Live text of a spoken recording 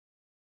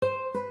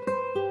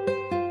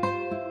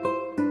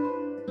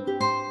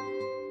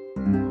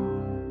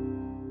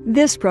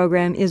This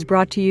program is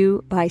brought to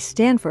you by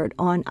Stanford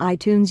on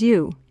iTunes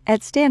U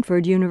at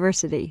Stanford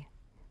University.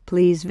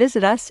 Please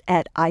visit us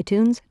at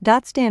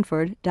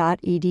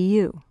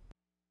itunes.stanford.edu.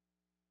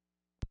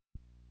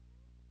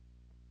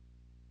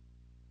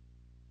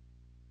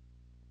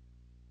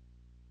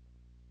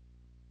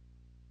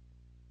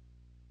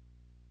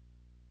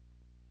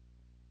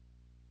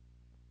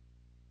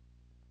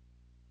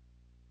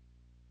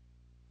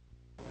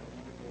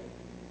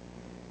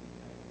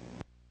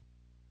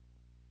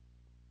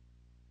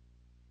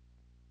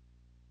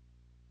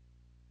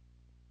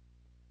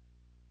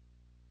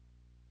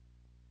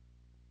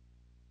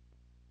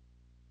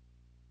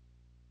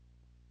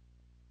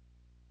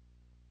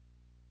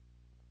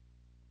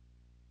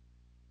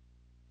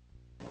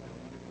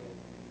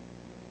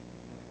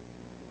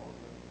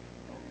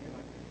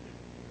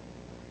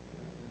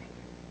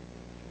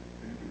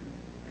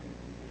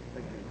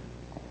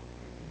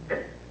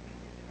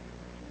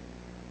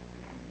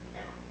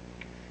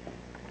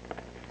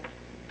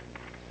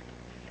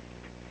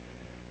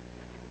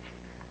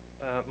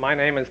 My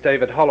name is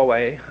David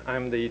Holloway.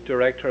 I'm the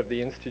director of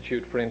the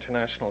Institute for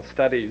International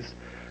Studies,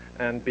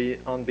 and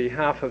on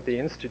behalf of the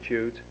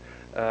Institute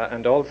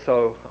and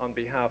also on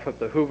behalf of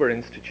the Hoover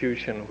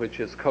Institution, which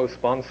is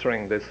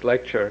co-sponsoring this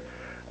lecture,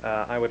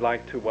 I would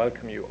like to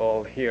welcome you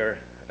all here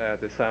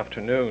this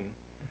afternoon.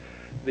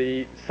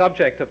 The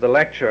subject of the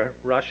lecture,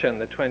 Russia in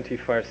the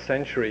 21st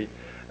Century,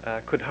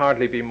 could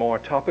hardly be more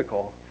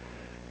topical.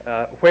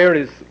 Where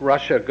is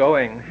Russia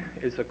going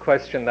is a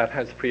question that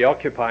has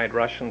preoccupied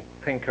Russian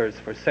thinkers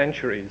for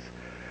centuries,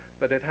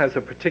 but it has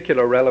a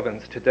particular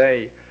relevance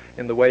today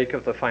in the wake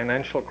of the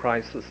financial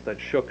crisis that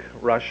shook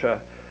Russia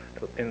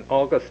in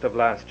August of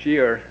last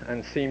year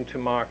and seemed to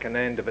mark an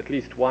end of at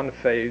least one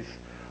phase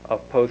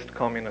of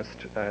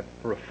post-communist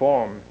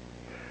reform.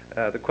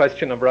 The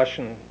question of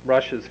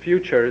Russia's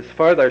future is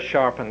further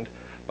sharpened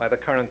by the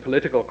current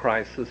political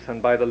crisis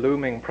and by the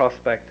looming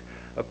prospect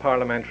of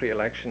parliamentary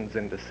elections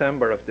in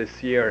December of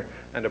this year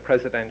and a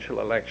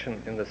presidential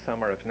election in the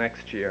summer of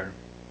next year.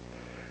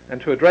 And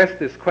to address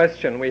this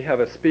question, we have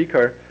a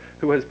speaker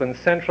who has been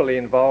centrally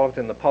involved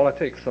in the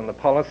politics and the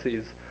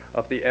policies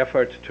of the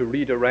effort to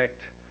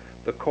redirect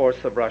the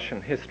course of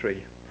Russian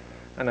history.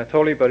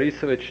 Anatoly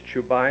Borisovich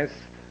Chubias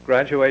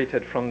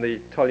graduated from the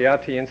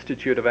Tolyatti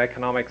Institute of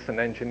Economics and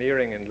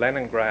Engineering in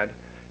Leningrad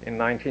in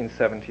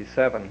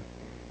 1977.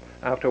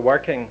 After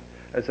working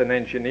as an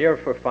engineer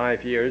for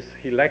 5 years,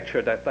 he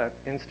lectured at that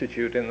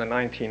institute in the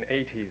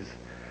 1980s.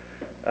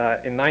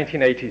 In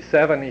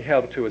 1987, he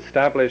helped to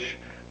establish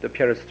the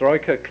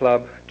Perestroika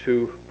Club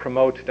to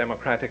promote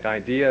democratic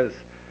ideas.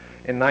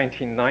 In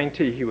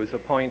 1990, he was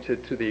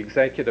appointed to the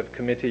executive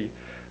committee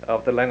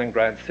of the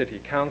Leningrad City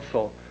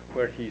Council,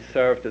 where he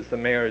served as the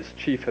mayor's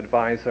chief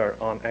advisor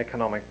on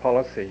economic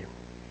policy.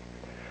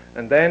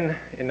 And then,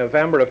 in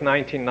November of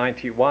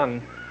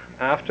 1991,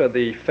 after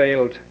the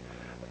failed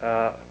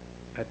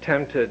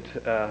attempted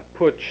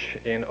putsch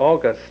in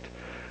August,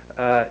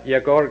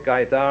 Yegor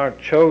Gaidar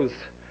chose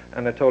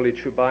Anatoly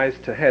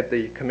Chubias to head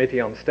the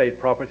Committee on State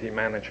Property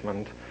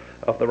Management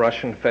of the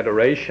Russian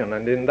Federation,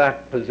 and in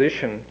that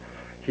position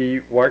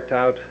he worked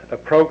out a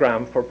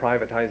program for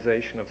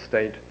privatization of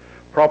state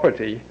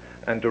property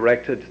and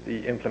directed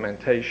the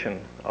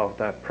implementation of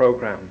that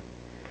program.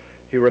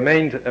 He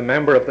remained a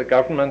member of the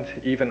government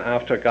even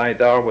after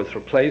Gaidar was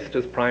replaced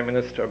as Prime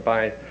Minister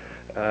by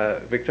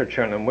Viktor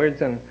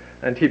Chernomyrdin,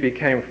 and he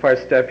became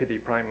first Deputy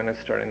Prime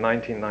Minister in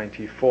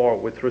 1994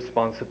 with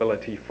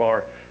responsibility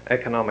for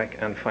economic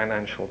and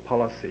financial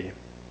policy.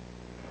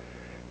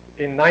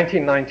 In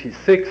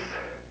 1996,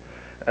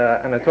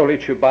 Anatoly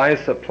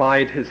Chubias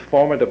applied his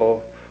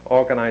formidable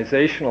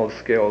organizational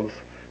skills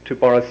to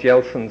Boris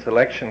Yeltsin's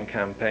election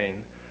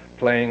campaign,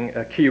 playing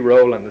a key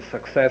role in the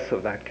success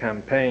of that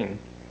campaign.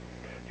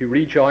 He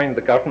rejoined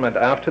the government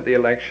after the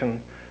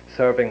election,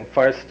 serving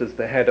first as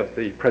the head of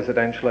the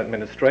presidential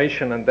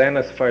administration and then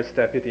as first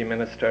deputy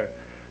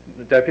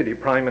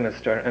prime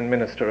minister and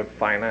minister of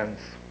finance.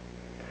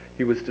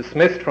 He was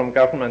dismissed from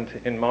government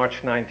in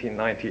March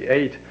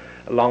 1998,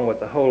 along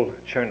with the whole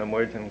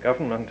Chernomyrdin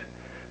government,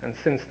 and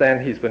since then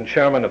he's been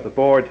chairman of the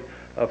board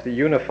of the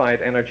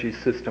Unified Energy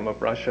System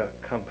of Russia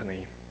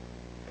company.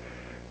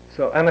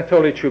 So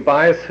Anatoly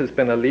Chubias has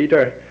been a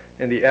leader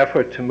in the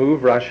effort to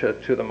move Russia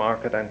to the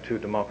market and to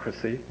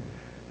democracy.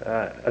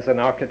 As an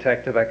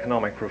architect of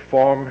economic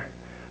reform,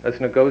 as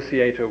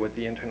negotiator with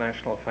the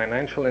international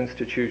financial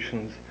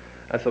institutions,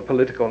 as a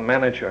political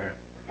manager.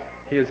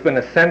 He has been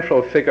a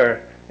central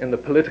figure in the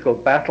political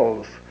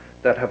battles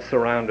that have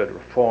surrounded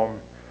reform,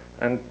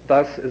 and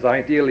thus is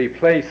ideally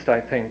placed, I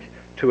think,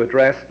 to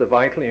address the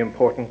vitally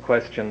important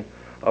question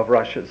of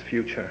Russia's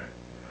future.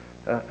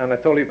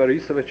 Anatoly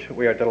Borisovich,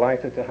 we are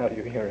delighted to have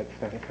you here at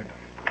Stanford.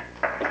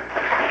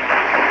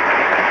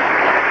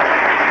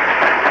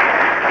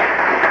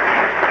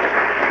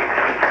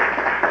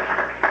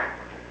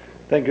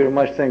 Thank you very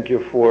much. Thank you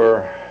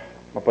for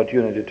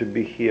opportunity to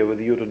be here with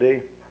you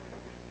today.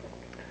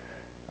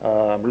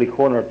 I'm really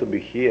honored to be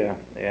here,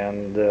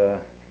 and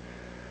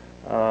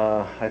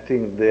I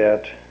think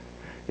that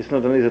it's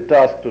not an easy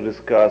task to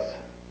discuss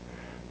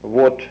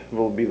what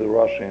will be the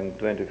Russia in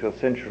 21st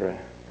century.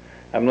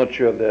 I'm not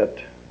sure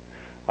that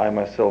I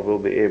myself will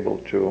be able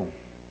to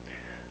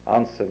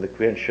answer the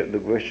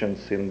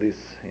questions in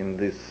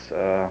this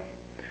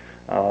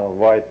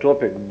wide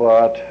topic,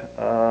 but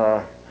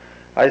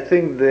I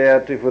think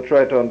that if we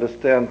try to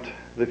understand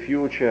the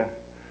future,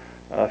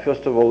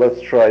 first of all,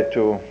 let's try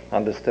to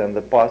understand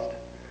the past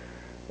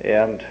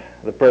and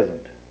the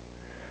present.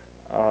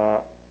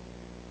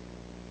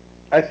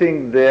 I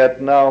think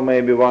that now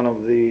may be one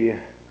of the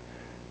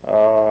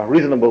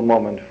reasonable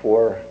moment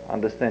for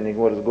understanding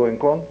what is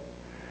going on.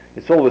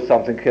 It's always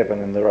something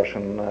happen in the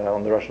Russian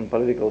on the Russian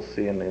political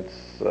scene.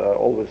 It's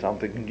always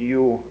something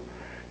new,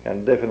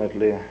 and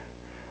definitely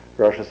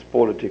Russia's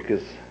politics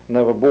is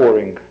never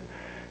boring.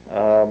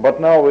 But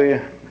now we,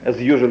 as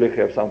usually,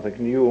 have something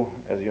new.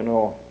 As you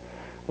know,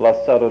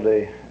 last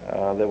Saturday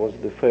there was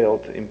the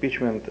failed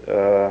impeachment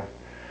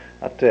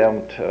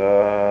attempt.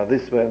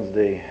 This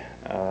Wednesday,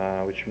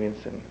 which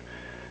means in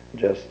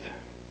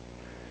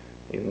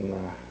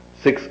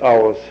 6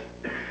 hours,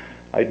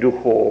 I do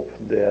hope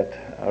that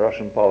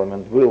Russian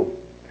Parliament will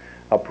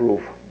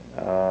approve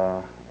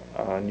a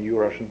new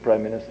Russian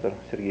Prime Minister,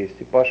 Sergei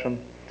Stepashin.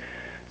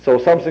 So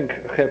something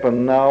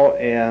happened now,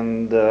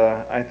 and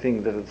I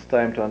think that it's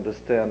time to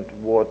understand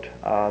what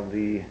are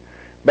the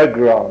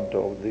background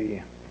of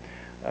the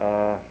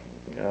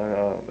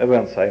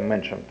events I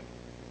mentioned.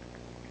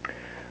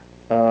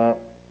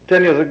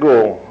 10 years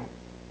ago,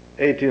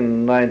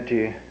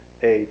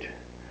 1898,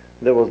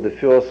 there was the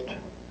first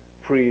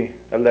free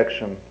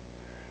election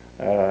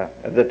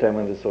at that time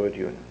in the Soviet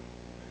Union.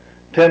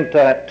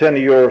 10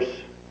 years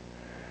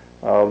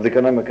of the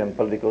economic and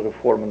political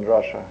reform in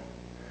Russia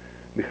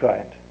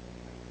behind.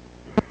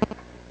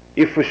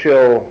 If we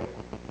shall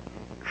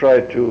try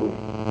to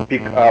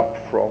pick up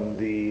from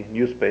the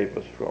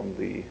newspapers, from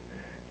the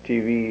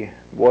TV,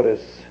 what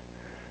is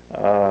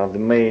the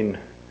main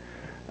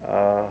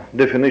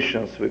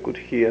definitions we could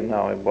hear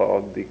now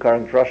about the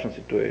current Russian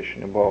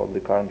situation, about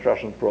the current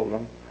Russian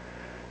problem,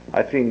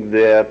 I think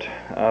that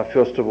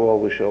first of all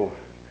we shall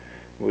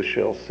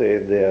see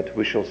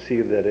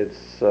that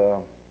it's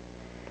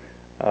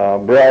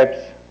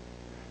bribes,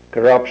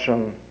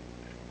 corruption,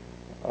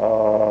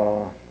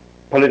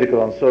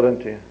 political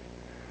uncertainty,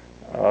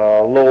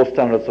 low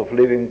standards of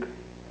living,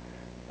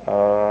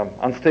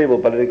 unstable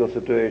political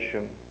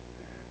situation,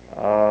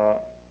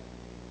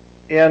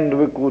 and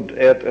we could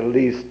add a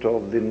list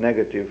of the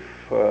negative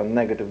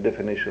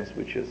definitions,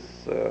 which is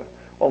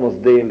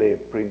almost daily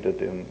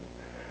printed in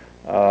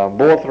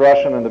both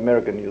Russian and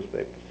American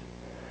newspapers.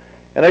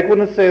 And I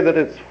couldn't say that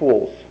it's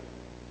false.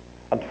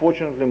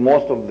 Unfortunately,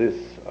 most of these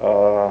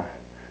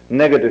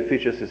negative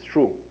features is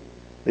true.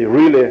 They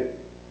really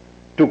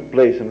took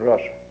place in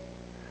Russia.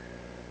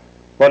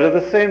 But at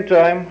the same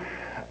time,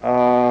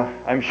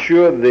 I'm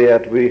sure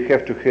that we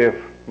have to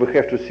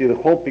see the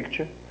whole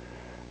picture.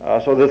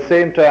 So at the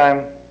same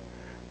time,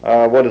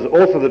 what is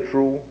also the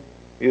true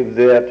is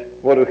that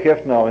what we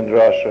have now in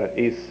Russia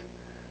is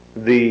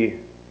the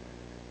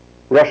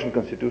Russian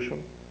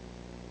constitution,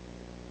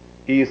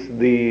 is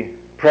the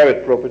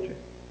private property,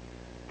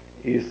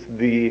 is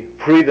the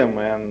freedom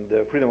and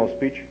freedom of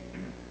speech,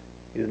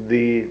 is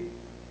the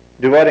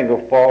dividing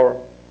of power,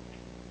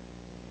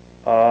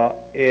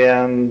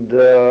 and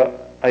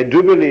I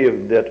do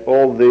believe that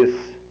all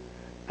this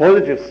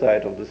positive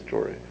side of the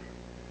story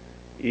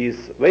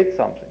is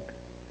something,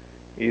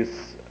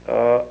 is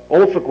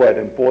also quite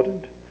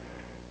important,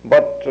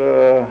 but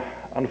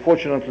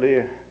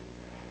unfortunately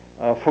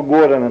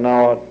forgotten in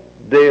our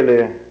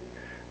daily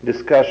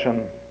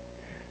discussion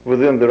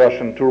within the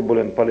Russian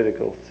turbulent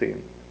political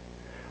scene.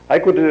 I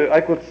could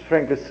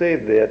frankly say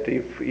that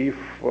if we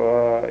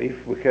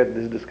had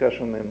this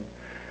discussion in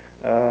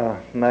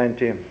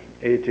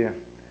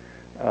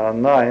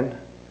 1989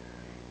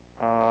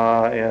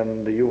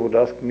 and you would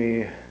ask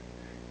me,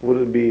 would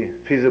it be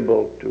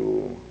feasible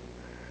to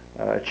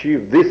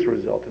achieve this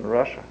result in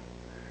Russia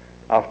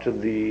after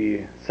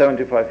the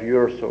 75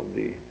 years of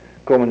the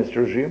communist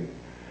regime,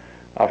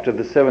 after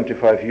the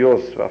 75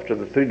 years, after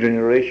the 3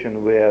 generations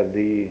where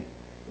the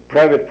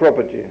private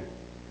property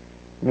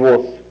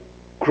was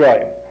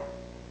crime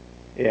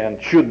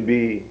and should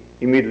be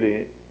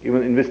immediately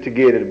even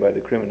investigated by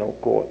the criminal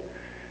court,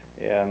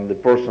 and the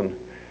person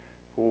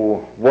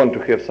who want to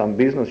have some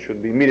business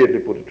should be immediately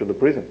put into the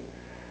prison.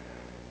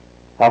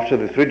 After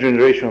the 3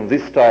 generations of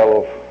this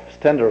style of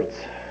standards,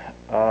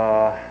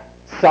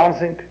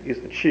 something is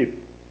achieved.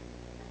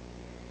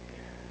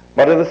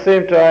 But at the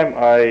same time,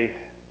 I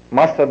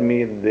must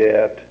admit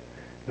that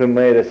we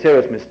made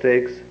serious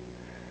mistakes,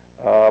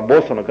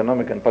 both on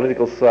economic and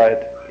political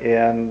side,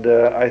 and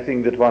I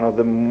think that one of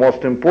the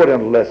most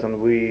important lessons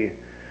we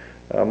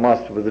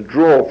must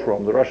withdraw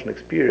from the Russian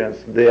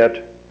experience,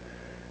 that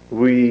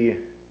we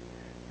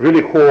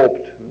really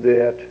hoped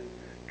that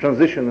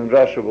transition in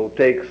Russia will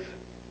take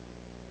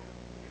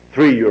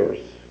 3 years,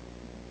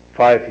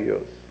 5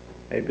 years,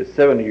 maybe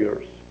 7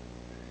 years.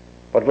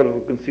 But what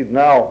we can see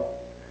now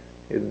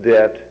is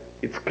that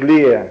it's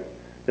clear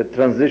the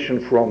transition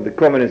from the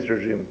communist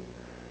regime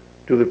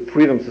to the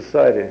freedom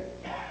society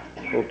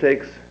will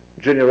take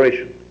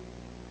generations.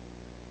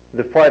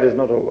 The fight is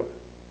not over,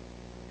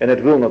 and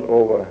it will not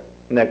over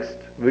next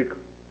week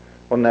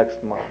or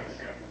next month.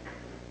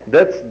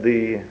 That's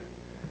the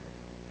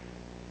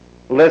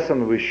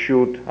lesson we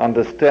should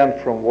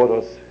understand from what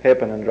was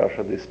happening in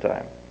Russia this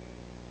time.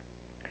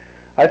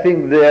 I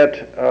think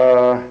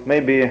that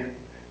maybe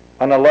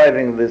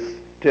analyzing this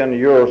 10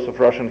 years of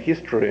Russian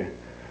history,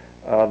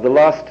 the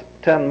last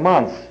 10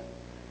 months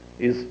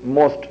is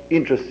most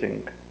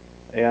interesting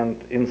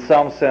and in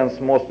some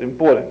sense most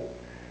important.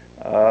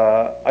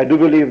 I do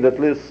believe that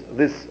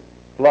this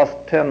last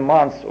 10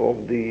 months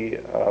of the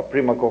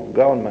Primakov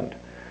government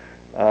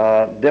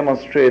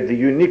demonstrate the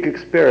unique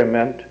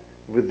experiment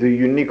with the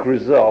unique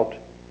result,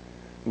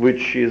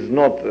 which is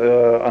not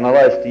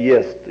analyzed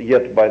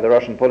yet by the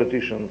Russian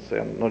politicians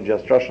and not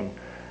just Russian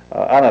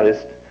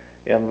analysts,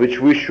 and which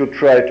we should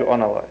try to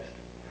analyze.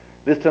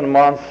 These 10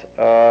 months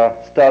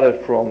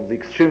started from the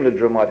extremely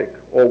dramatic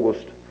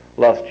August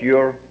last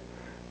year,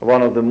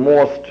 one of the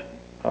most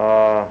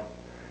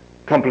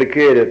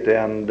complicated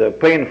and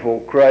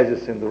painful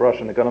crises in the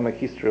Russian economic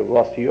history of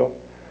last year.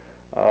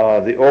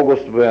 The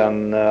August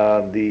when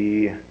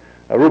the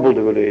ruble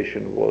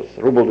devaluation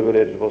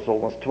was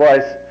almost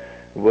twice.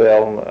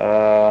 Well,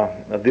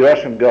 the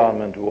Russian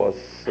government was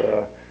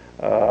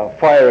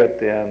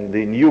fired and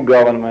the new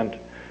government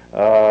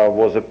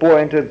was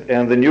appointed,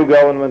 and the new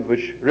government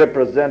which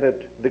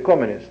represented the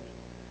communists.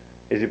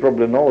 As you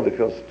probably know, the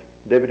first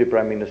deputy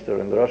prime minister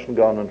in the Russian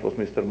government was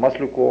Mr.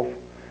 Maslyukov,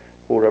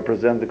 who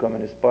represented the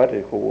Communist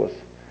Party, who was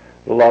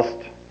the last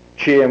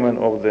chairman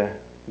of the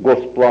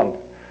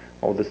Gosplan,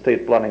 of the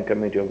State Planning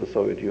Committee of the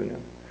Soviet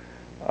Union.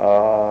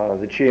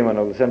 The chairman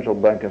of the central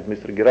bank is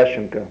Mr.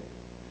 Gerashchenko,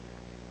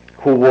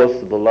 who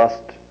was the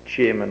last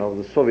chairman of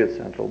the Soviet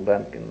Central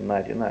Bank in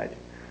 1990.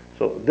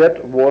 So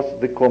that was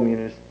the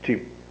communist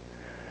team.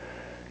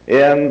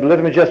 And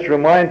let me just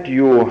remind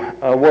you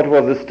what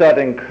was the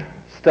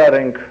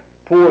starting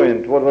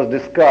point, what was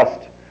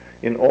discussed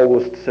in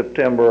August,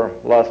 September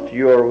last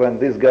year when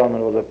this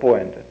government was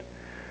appointed.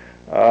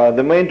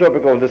 The main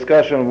topic of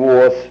discussion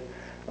was,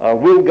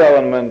 will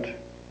government,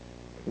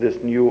 this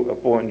newly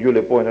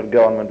appointed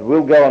government,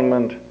 will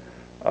government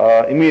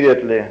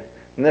immediately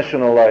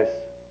nationalize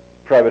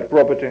private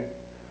property?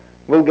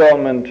 Will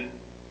government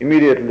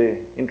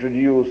immediately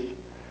introduce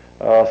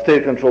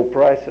state-controlled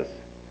prices?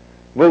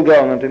 Will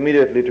government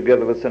immediately,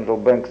 together with central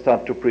bank,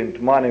 start to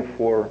print money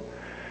for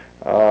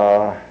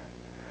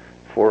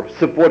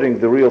supporting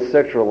the real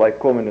sector, like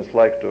communists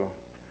like to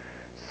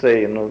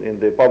say in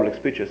their public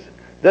speeches?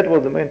 That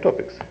was the main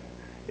topics.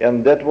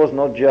 And that was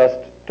not just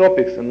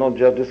topics and not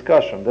just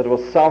discussion. That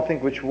was something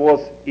which was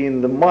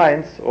in the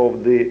minds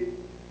of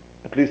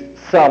at least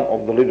some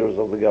of the leaders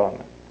of the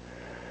government.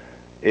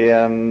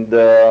 And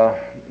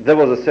there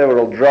was a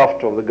several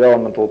draft of the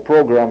governmental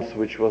programs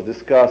which was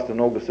discussed in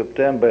August,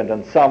 September, and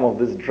in some of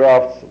these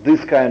drafts,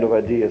 this kind of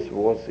ideas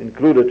was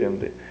included in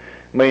the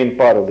main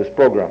part of these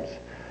programs.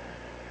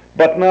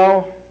 But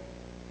now,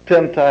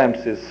 10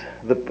 months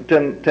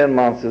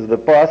is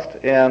the past,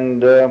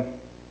 and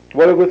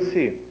what we could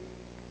see?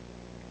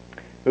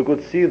 We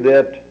could see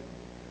that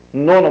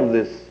none of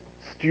these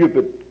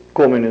stupid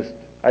communist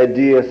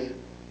ideas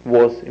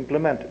was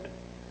implemented.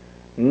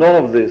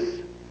 None of these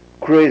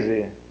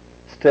crazy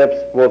steps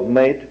were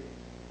made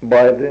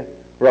by the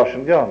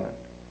Russian government.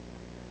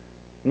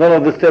 None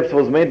of the steps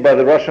was made by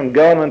the Russian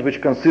government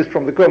which consists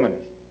from the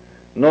communists.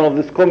 None of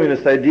this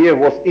communist idea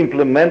was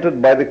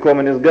implemented by the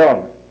communist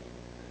government.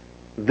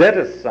 That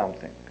is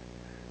something.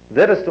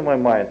 That is, to my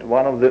mind,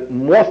 one of the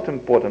most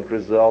important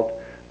results,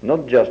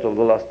 not just of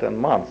the last 10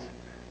 months,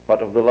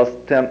 but of the last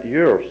 10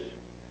 years.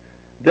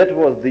 That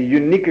was the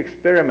unique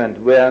experiment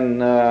when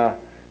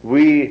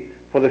we,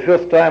 for the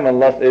first time in the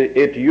last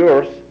 8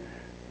 years,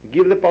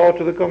 give the power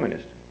to the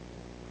communists,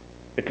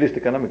 at least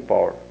economic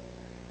power.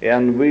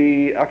 And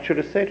we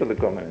actually say to the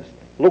communists,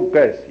 look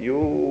guys,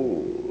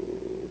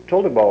 you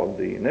told about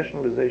the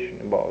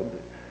nationalization, about the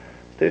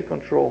state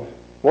control.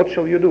 What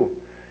shall you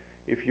do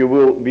if you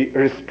will be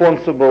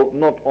responsible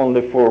not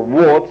only for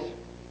words,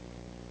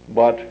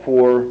 but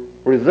for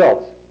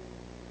results?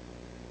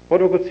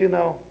 What we could see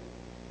now?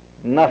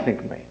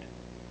 Nothing made.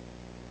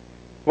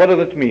 What does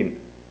it mean?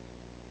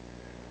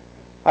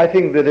 I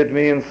think that it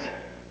means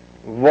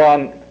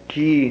one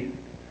key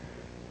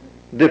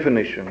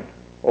definition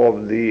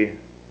of the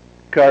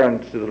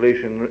current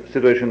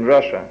situation in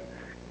Russia,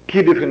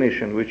 key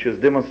definition which is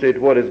demonstrate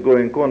what is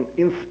going on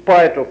in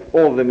spite of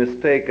all the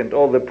mistake and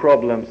all the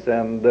problems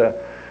and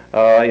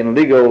in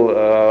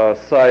legal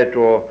side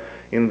or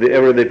in the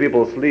everyday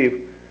people's life.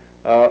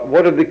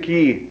 What is the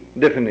key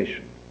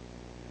definition?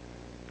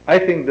 I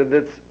think that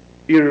that's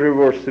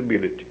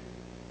irreversibility.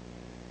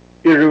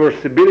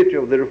 Irreversibility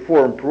of the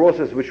reform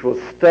process which was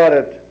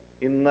started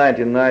in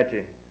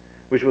 1990,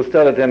 which was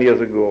started 10 years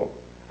ago.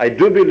 I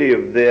do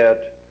believe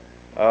that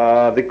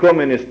the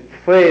communists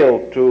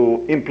failed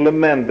to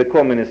implement the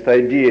communist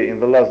idea in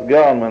the last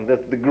government.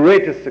 That's the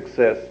greatest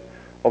success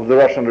of the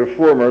Russian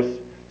reformers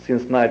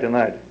since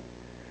 1990.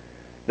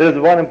 There is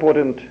one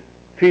important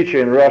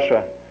feature in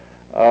Russia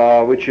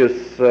which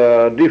is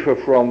differ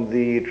from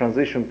the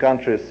transition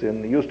countries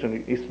in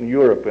Eastern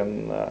Europe,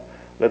 in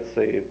let's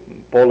say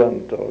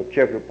Poland or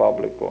Czech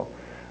Republic or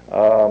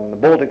the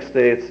Baltic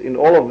states. In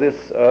all of these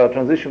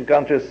transition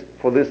countries,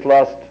 for this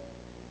last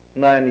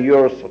 9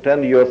 years or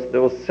 10 years,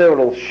 there was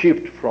several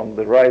shifts from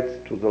the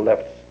right to the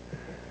left.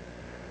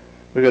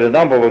 We had a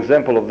number of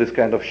examples of this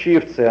kind of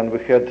shifts, and we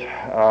had,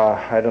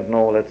 I don't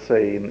know, let's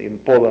say in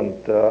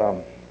Poland,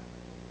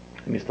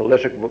 Mr.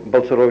 Leszek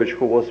Balcerowicz,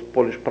 who was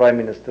Polish Prime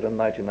Minister in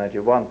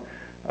 1991,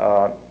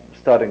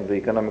 starting the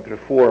economic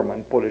reform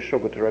and Polish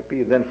shock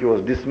therapy. Then he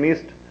was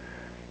dismissed.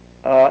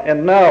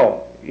 And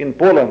now in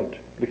Poland,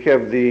 we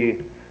have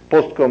the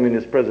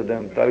post-communist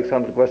president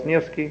Aleksander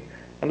Kwasniewski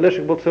and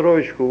Leszek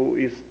Balcerowicz, who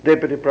is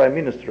deputy prime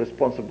minister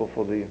responsible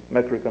for the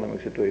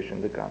macroeconomic situation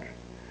in the country.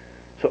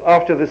 So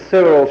after the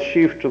several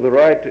shifts to the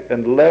right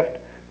and left,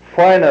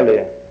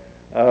 finally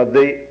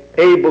they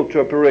able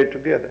to operate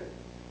together.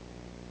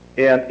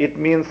 And it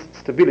means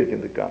stability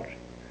in the country.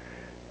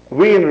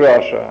 We in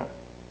Russia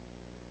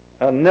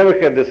never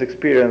had this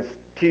experience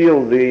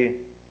till the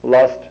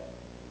last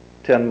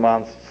 10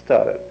 months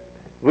started.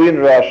 We in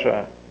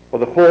Russia, for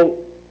the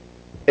whole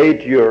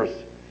 8 years,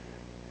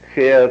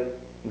 had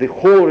the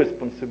whole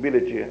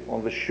responsibility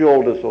on the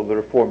shoulders of the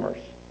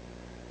reformers.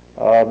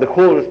 The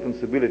whole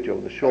responsibility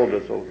of the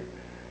shoulders of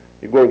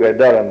Igor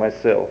Gaidar and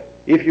myself.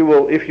 If you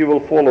will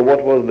follow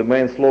what was the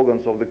main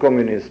slogans of the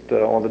communists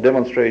on the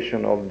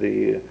demonstration of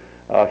the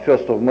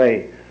 1st of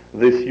May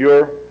this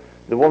year,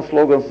 the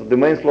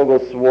main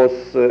slogans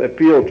was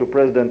appeal to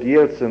President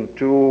Yeltsin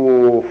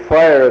to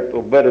fire,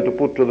 or better to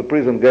put to the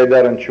prison,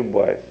 Gaidar and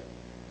Chubias.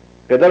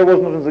 Gaidar was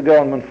not in the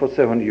government for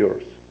 7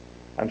 years.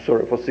 I'm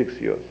sorry, for 6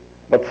 years.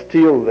 But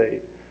still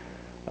they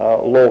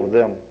love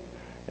them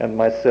and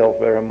myself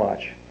very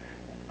much.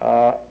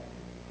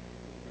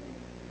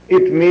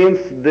 It means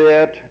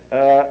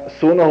that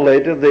sooner or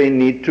later they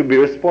need to be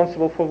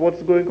responsible for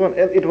what's going on.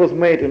 And it was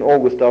made in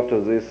August after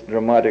this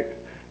dramatic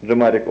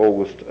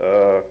August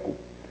coup.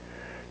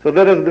 So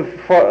that is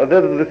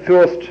the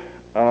first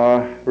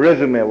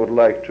resume I would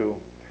like to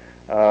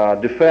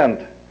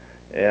defend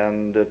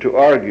and to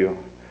argue.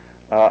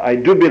 I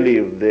do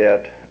believe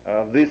that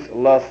this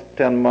last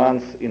 10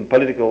 months in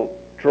political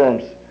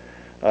terms,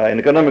 in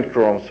economic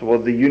terms,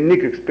 was the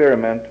unique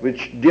experiment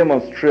which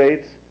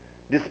demonstrates,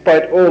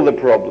 despite all the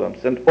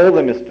problems and all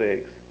the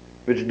mistakes,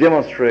 which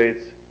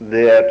demonstrates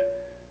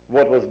that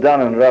what was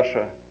done in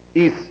Russia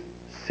is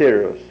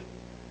serious.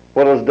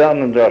 What was done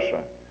in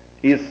Russia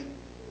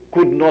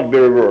could not be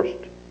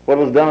reversed. What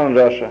was done in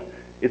Russia,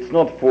 it's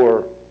not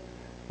for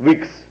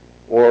weeks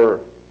or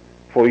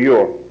for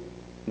years.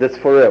 That's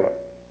forever.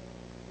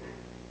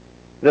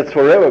 That's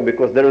forever,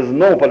 because there is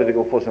no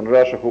political force in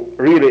Russia who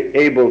really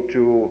able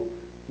to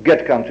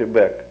get country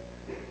back.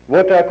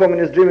 What are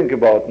communists dreaming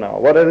about now?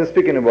 What are they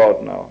speaking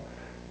about now?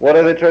 What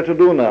are they trying to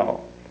do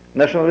now?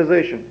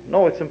 Nationalization?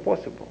 No, it's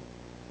impossible.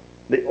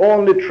 They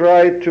only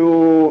try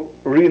to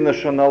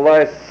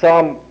renationalize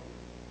some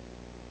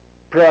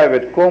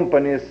private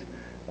companies,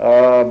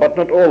 but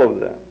not all of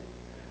them.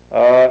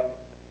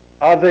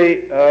 Are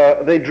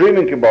they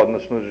dreaming about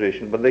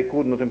nationalization, but they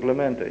could not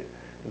implement it?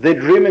 They're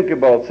dreaming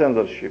about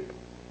censorship,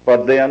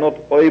 but they are not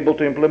able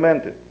to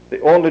implement it. They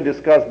only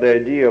discuss the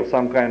idea of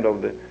some kind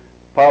of the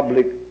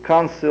public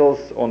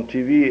councils on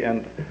TV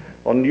and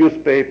on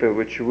newspaper,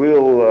 which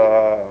will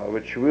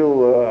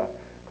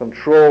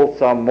control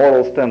some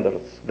moral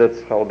standards.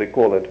 That's how they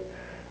call it.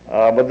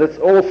 But that's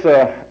also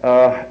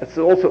it's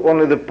also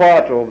only the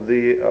part of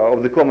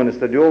the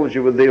communist ideology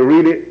where they're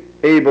really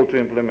able to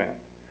implement.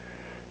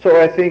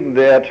 So I think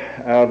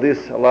that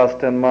these last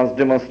 10 months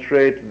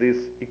demonstrate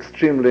these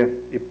extremely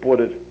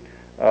important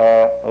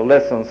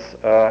lessons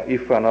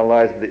if we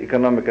analyze the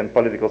economic and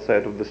political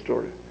side of the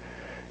story.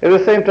 At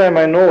the same time,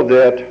 I know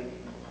that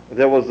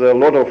there was a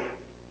lot of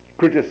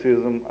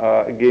criticism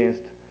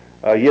against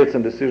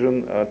Yeltsin's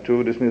decision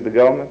to dismiss the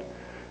government.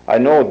 I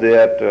know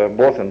that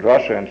both in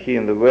Russia and here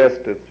in the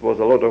West, it was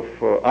a lot of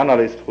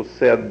analysts who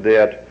said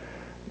that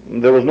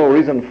there was no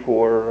reason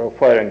for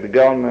firing the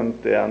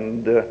government,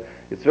 and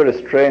it's very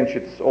strange,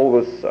 it's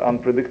always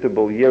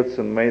unpredictable.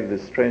 Yeltsin made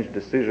this strange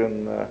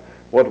decision.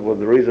 What was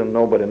the reason?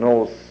 Nobody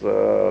knows.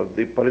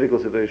 The political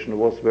situation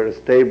was very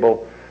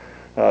stable.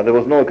 There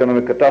was no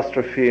economic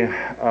catastrophe,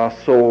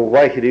 so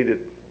why he did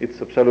it,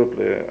 it's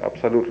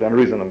absolutely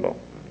unreasonable.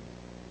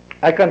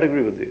 I can't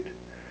agree with it.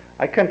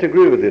 I can't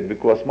agree with it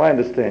because my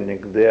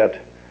understanding that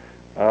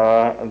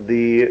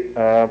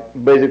the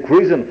basic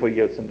reason for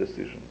Yeltsin's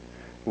decision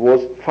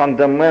was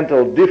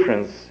fundamental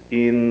difference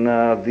in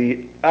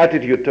the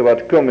attitude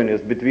toward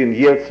communists between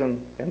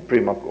Yeltsin and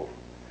Primakov.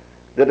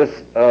 That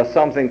is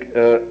something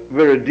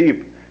very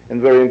deep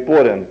and very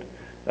important,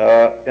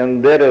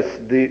 and that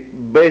is the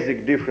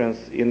basic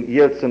difference in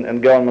Yeltsin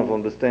and government's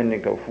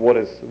understanding of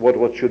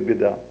what should be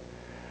done.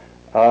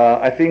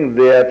 I think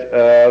that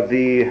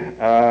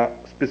the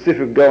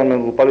specific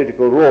governmental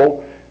political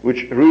role,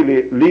 which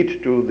really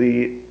lead to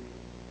the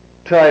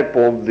type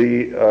of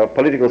the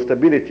political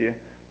stability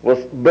was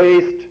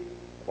based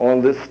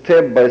on the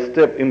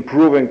step-by-step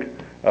improving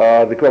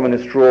the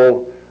communist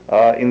role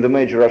in the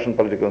major Russian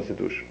political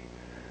institution.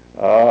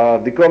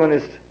 The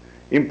communists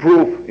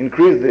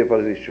increased their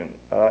position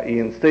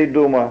in State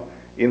Duma,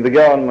 in the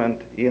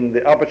government, in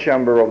the upper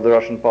chamber of the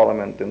Russian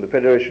parliament, in the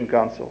Federation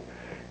Council.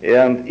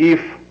 And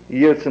if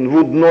Yeltsin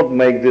would not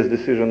make this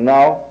decision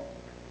now,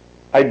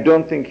 I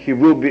don't think he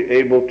will be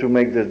able to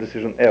make this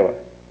decision ever.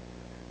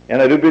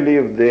 And I do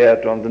believe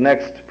that on the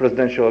next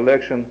presidential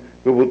election,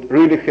 we would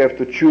really have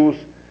to choose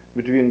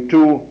between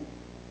two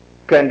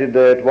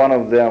candidates, one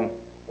of them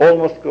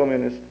almost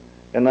communist,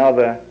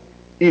 another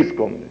is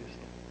communist.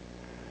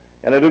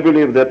 And I do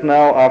believe that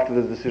now, after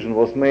this decision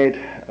was made,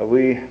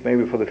 we,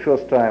 maybe for the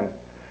first time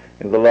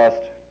in the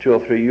last 2 or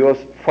 3 years,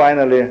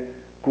 finally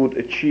could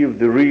achieve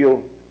the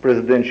real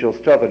presidential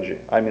strategy.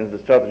 I mean the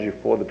strategy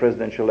for the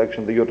presidential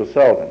election, the year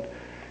 2000.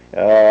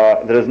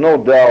 There is no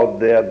doubt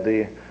that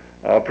the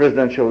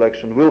presidential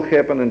election will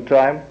happen in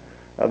time.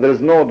 There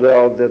is no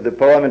doubt that the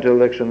parliamentary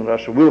election in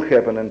Russia will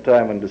happen in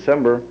time in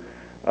December.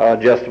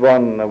 Just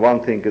one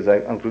thing is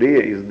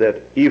unclear, is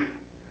that if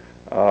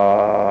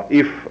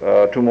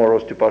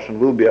tomorrow's Stepashin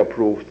will be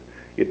approved,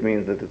 it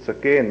means that it's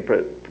okay, and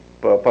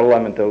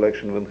parliamentary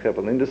election will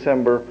happen in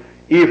December.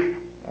 If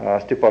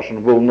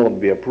Stepashin will not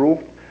be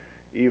approved,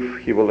 if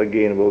he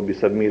will be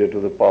submitted to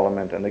the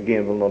parliament and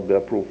again will not be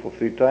approved for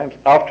 3 times,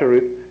 after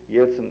it,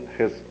 Yeltsin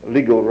has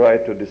legal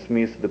right to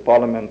dismiss the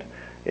parliament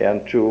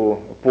and to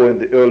appoint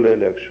the early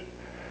election.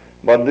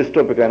 But this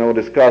topic I know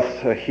discussed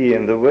here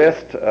in the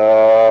West,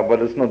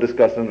 but it's not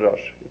discussed in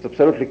Russia. It's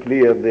absolutely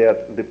clear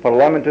that the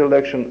parliamentary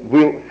election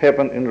will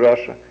happen in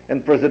Russia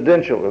and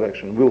presidential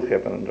election will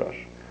happen in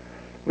Russia,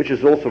 which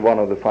is also one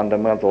of the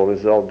fundamental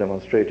results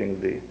demonstrating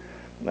the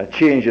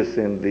changes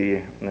in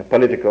the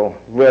political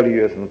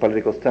values and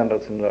political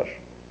standards in Russia.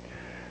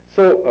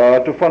 So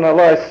to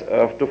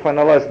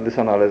finalize this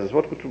analysis,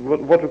 what we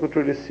could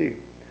really see?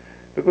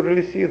 We could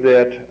really see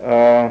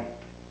that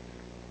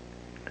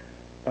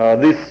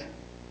this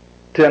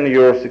 10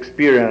 years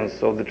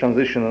experience of the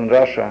transition in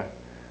Russia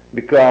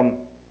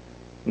become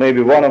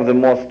maybe one of the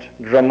most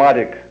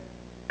dramatic,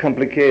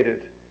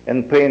 complicated,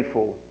 and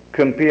painful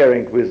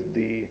comparing with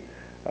the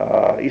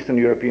Eastern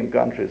European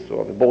countries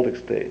or the Baltic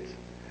states.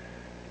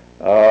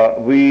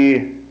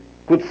 We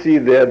could see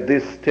that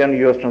this 10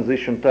 years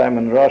transition time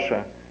in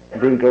Russia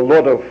bring a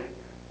lot of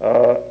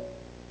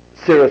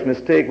serious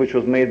mistake which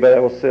was made by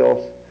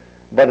ourselves,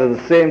 but at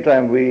the same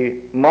time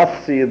we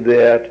must see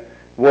that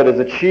what is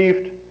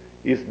achieved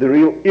is the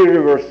real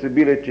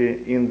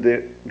irreversibility in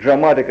the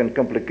dramatic and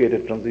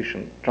complicated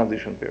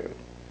transition period.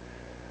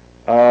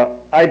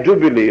 I do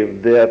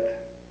believe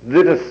that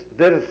that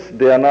is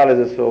the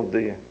analysis of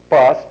the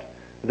past,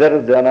 that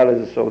is the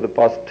analysis of the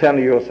past 10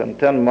 years and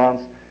 10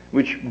 months,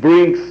 which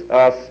brings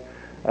us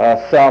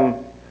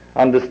some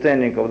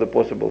understanding of the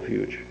possible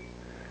future.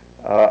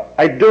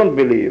 I don't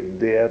believe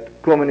that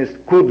communists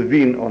could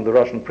win on the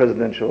Russian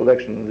presidential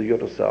election in the year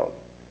 2000.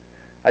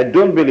 I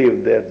don't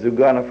believe that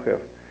Zyuganov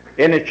have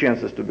any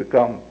chances to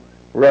become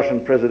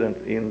Russian president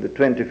in the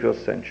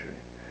 21st century.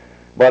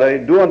 But I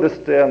do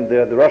understand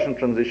that the Russian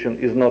transition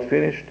is not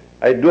finished.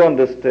 I do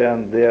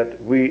understand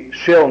that we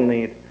shall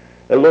need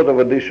a lot of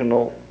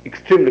additional,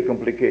 extremely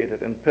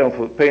complicated and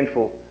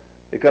painful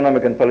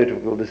economic and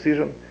political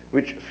decisions,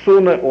 which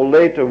sooner or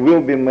later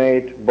will be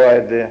made by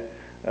the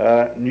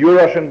new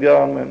Russian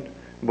government,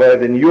 by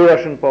the new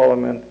Russian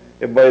parliament,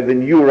 and by the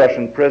new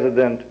Russian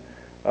president,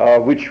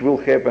 which will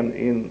happen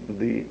in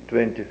the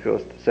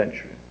 21st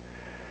century.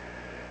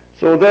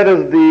 So that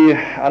is the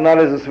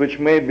analysis, which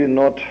may be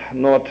not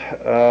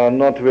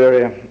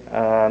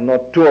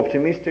too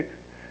optimistic,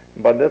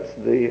 but that's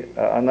the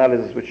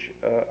analysis which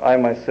I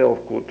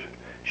myself could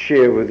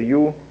share with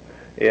you,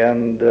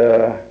 and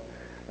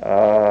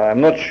I'm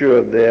not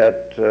sure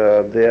that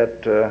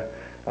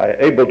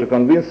I'm able to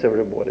convince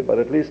everybody, but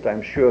at least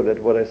I'm sure that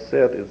what I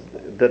said is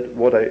that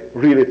what I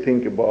really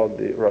think about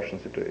the Russian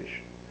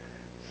situation.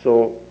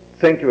 So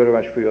thank you very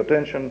much for your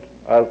attention.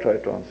 I'll try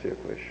to answer your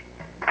question.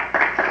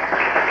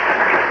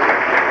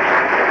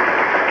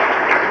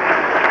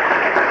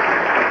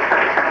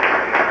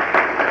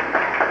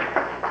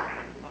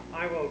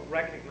 I will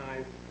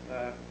recognize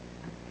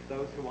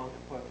those who want to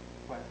put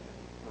questions.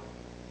 So,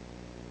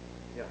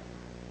 yeah.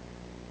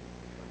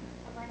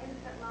 My name is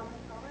Svetlana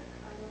Kovac.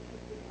 I'm a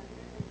PhD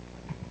candidate.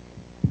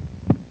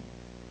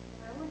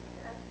 I wanted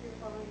to ask you the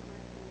following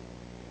question.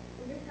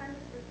 In your time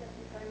as First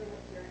Deputy Prime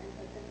Minister and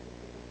President of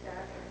the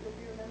Staff, you'll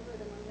be remembered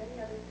among many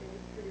other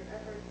things for your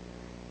efforts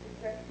to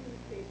strengthen the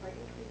state by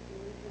increasing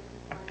regional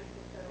compliance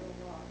with federal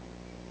law.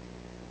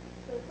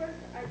 So first,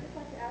 I'd just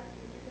like to ask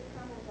you if you could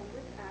comment on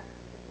which acts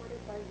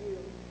supported by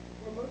you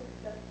were most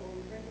successful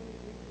in bringing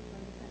these regions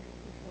under central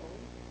control.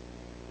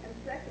 And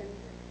second,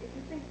 if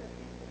you think that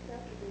these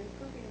successes in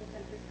improving the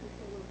center's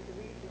control over the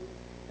region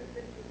has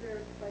been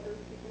preserved by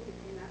those people who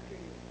came after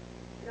you.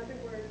 In other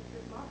words,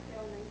 does Moscow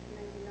in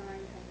 1999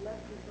 have less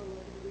control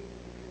over the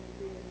region than it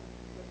did,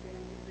 let's say,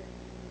 in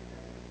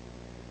 1997?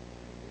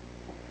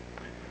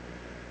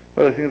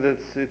 Well, I think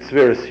it's a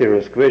very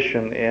serious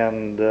question,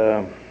 and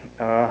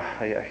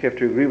I have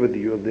to agree with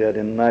you that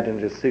in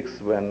 1996,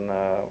 when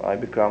I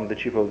became the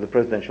chief of the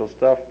presidential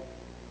staff,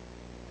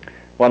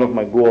 one of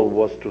my goals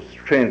was to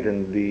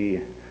strengthen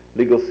the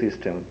legal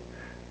system,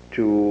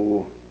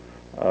 to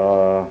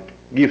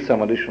give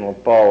some additional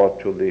power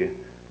to the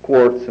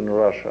courts in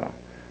Russia,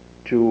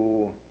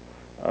 to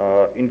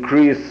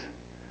increase,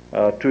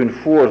 to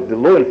enforce the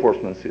law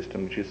enforcement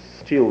system, which is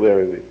still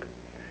very weak.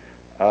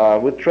 I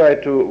try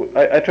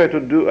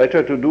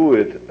to do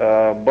it,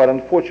 but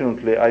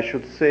unfortunately, I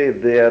should say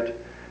that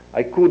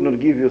I could not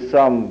give you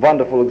some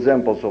wonderful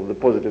examples of the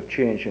positive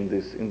change in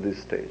this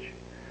stage,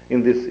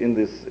 in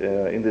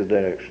this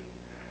direction.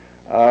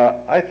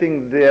 I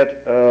think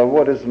that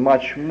what is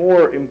much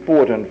more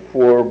important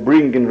for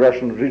bringing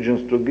Russian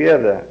regions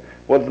together,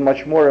 what is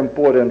much more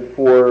important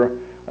for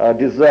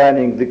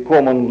designing the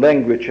common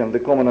language and the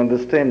common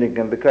understanding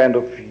and the kind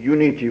of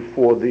unity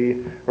for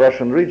the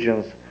Russian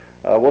regions,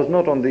 was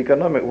not on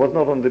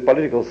the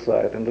political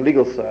side and the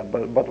legal side,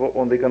 but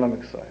on the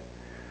economic side.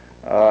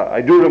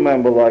 I do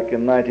remember, like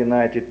in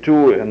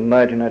 1992 and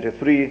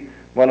 1993,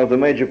 one of the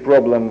major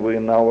problems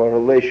in our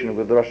relation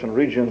with the Russian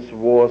regions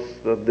was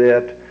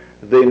that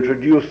they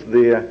introduced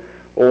their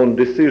own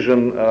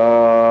decision,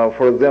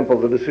 for example,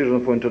 the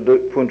decision for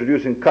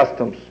introducing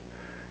customs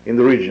in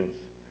the regions.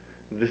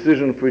 The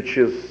decision which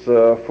is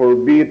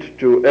forbid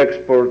to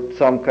export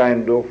some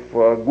kind of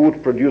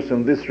good produced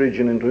in this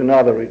region into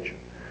another region.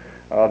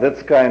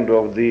 That's kind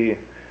of the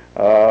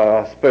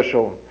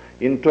special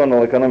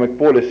internal economic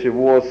policy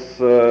was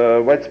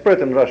widespread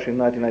in Russia in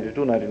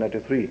 1992,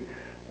 1993.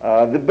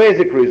 The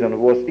basic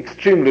reason was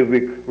extremely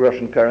weak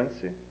Russian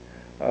currency,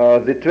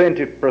 the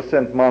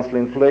 20% monthly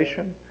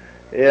inflation,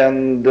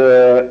 and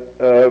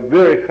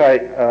very high,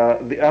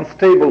 the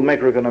unstable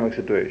macroeconomic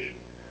situation.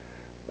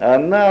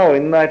 And now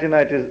in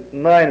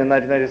 1999 and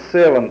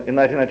 1997, in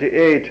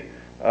 1998,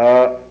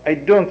 I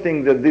don't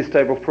think that this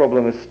type of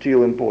problem is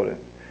still important.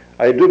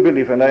 I do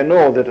believe, and I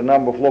know that a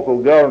number of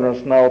local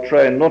governors now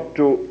try not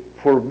to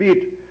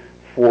forbid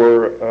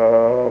for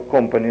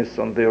companies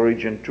on their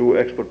region to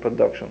export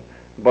production,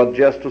 but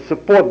just to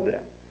support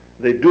them.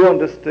 They do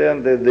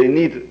understand that they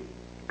need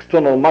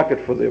external market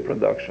for their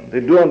production.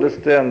 They do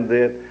understand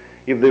that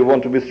if they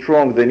want to be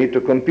strong, they need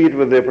to compete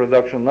with their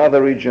production in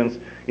other regions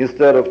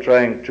instead of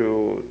trying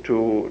to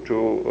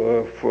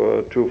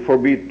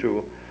forbid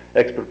to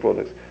export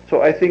products.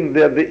 So I think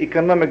that the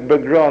economic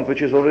background,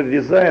 which is already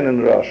designed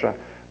in Russia,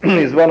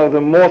 is one of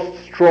the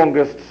most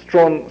strongest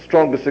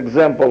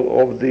example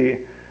of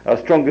the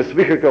strongest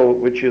vehicle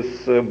which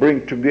is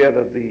bring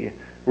together the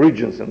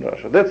regions in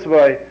Russia. That's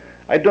why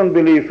I don't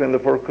believe in the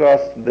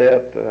forecast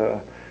that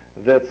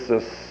that's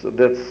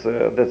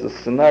a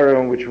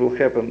scenario which will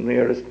happen in the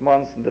nearest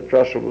months, and that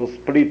Russia will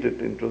split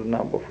it into a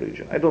number of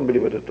regions. I don't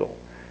believe it at all.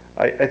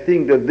 I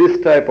think that this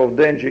type of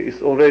danger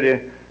is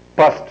already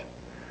past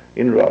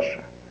in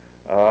Russia.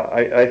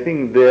 I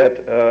think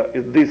that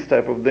this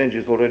type of danger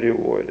is already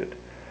avoided.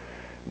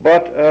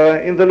 But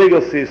in the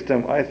legal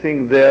system, I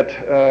think that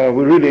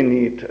we really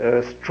need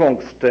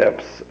strong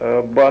steps.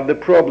 But the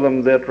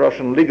problem that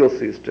Russian legal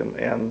system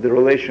and the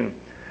relation,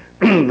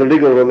 the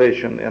legal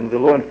relation and the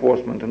law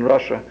enforcement in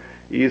Russia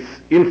is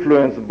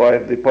influenced by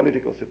the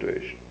political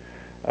situation.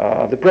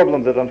 The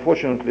problem that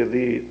unfortunately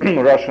the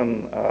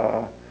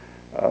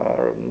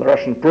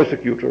Russian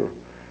prosecutor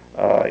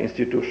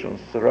institutions,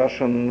 the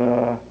Russian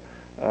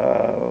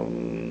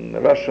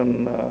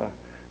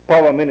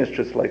power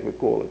ministries, like we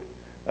call it,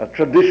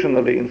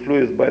 traditionally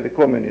influenced by the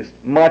communists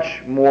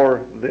much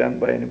more than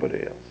by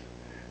anybody else.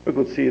 We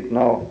could see it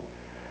now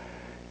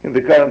in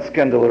the current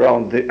scandal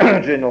around the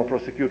general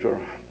prosecutor.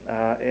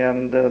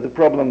 And the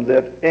problem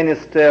that any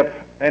step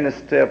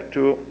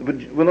to,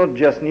 we not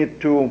just need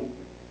to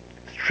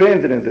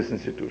strengthen this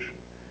institution,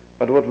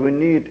 but what we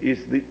need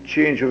is the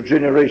change of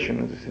generation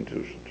in this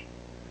institution.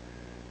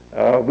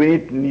 We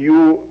need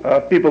new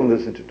people in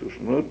this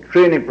institution. We need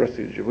training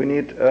procedure. We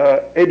need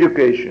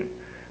education.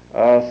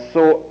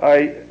 So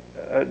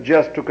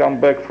just to come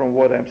back from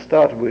what I'm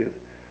start with,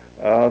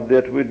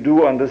 that we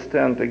do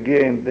understand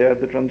again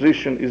that the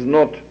transition is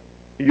not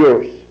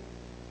yours,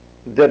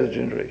 that is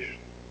generation.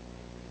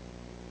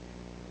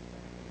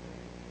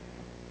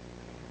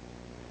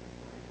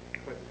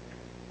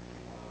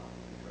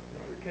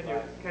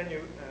 Can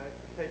you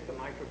take the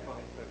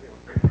microphone?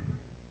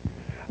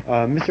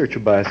 Mr.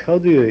 Chubias, how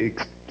do you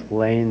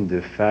explain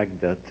the fact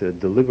that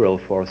the liberal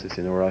forces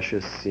in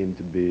Russia seem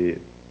to be,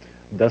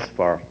 thus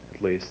far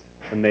at least,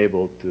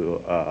 unable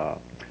to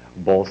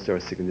bolster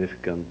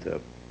significant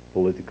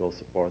political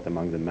support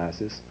among the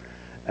masses?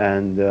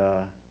 And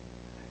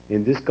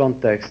in this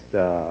context,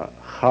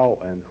 how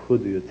and who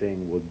do you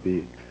think would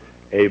be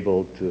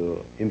able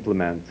to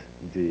implement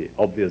the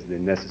obviously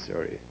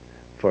necessary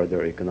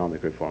further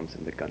economic reforms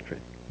in the country?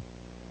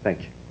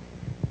 Thank you.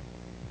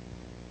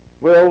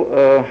 Well,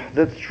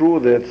 that's true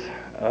that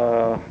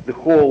the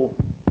whole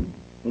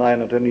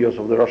 9 or 10 years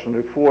of the Russian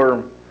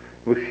reform,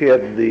 we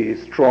had the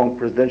strong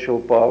presidential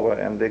power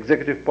and the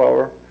executive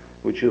power,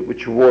 which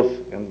was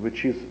and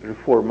which is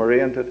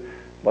reform-oriented,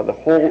 but the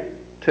whole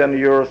 10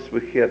 years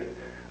we had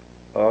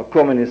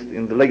communists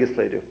in the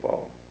legislative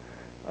power.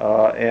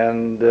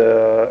 And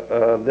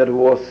that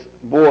was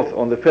both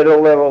on the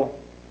federal level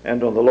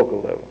and on the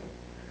local level.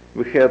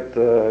 We had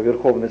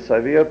Верховный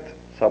Soviet,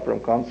 Supreme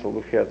Council,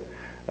 we had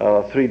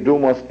 3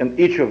 Dumas, and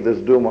each of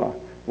these Duma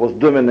was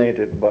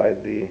dominated by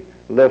the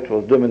left,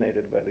 was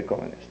dominated by the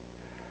communists.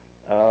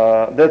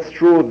 That's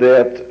true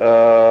that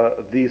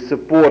the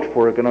support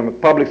for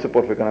public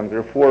support for economic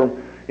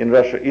reform in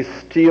Russia is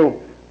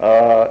still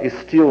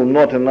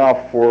not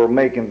enough for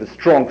making the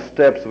strong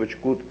steps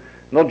which could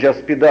not just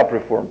speed up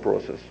reform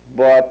process,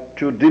 but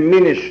to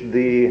diminish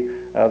the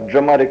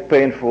dramatic,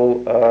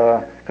 painful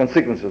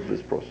consequences of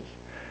this process.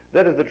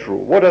 That is the true.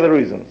 What are the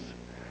reasons?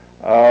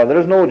 There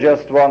is no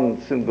just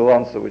one single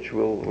answer which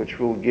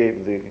will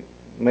give the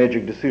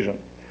magic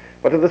decision.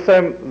 But at the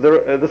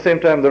same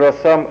time, there are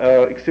some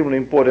extremely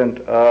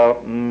important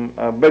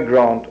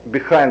background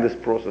behind this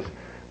process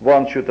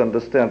one should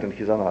understand in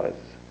his analysis.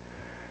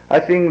 I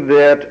think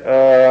that,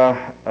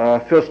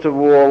 first of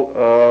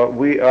all,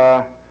 we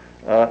are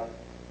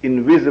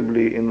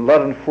invisibly, in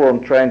Latin form,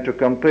 trying to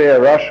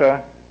compare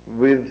Russia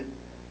with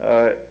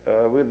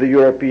the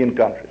European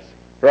countries.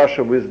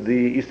 Russia with the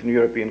Eastern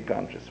European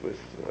countries, with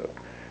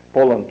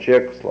Poland,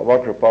 Czech,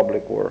 Slovak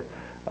Republic, or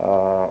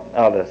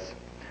others,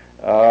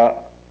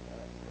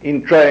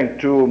 in trying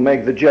to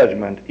make the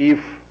judgment if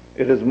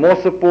it is more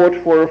support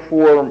for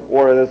reform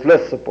or it is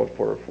less support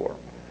for reform.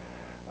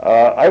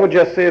 I would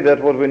just say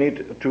that what we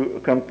need to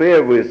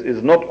compare with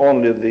is not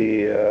only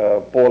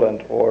the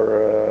Poland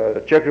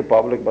or Czech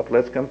Republic, but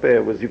let's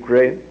compare with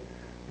Ukraine,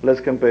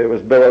 let's compare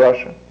with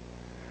Belarus.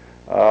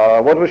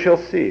 What we shall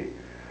see?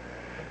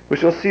 We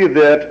shall see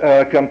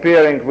that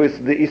comparing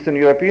with the Eastern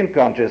European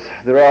countries,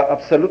 there are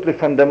absolutely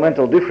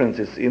fundamental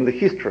differences in the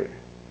history.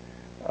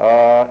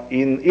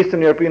 In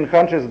Eastern European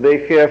countries,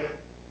 they have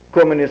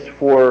communists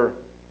for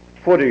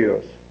 40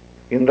 years.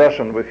 In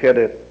Russia, we had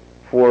it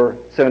for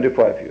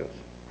 75 years.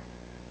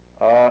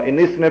 In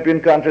Eastern European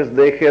countries,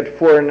 they had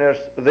foreigners,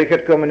 they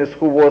had communists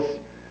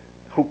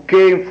who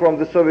came from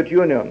the Soviet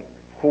Union,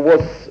 who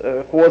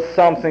was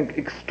something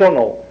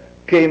external,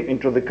 came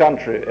into the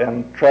country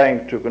and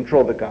trying to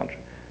control the country.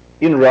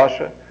 In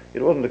Russia,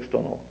 it wasn't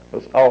external, it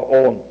was our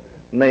own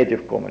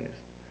native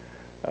communists.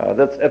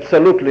 That's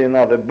absolutely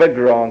another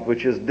background,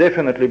 which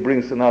definitely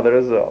brings another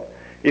result.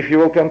 If you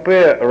will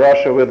compare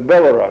Russia with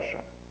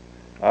Belarus,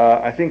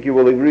 I think you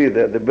will agree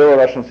that the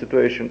Belarusian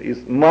situation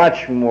is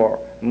much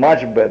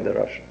better than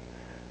Russia.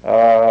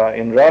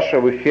 In Russia,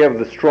 we have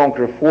the strong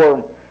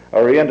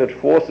reform-oriented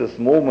forces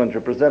movement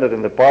represented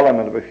in the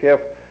parliament. We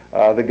have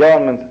the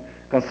government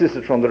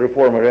consisted from the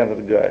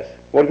reform-oriented guys.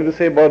 What can you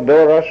say about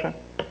Belarus?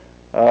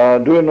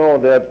 Do you know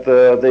that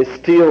they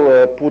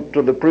still put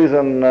to the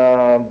prison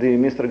the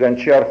Mr.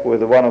 Gonchar, who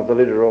is one of the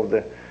leader of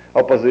the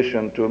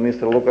opposition to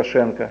Mr.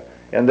 Lukashenko,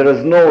 and there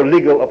is no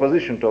legal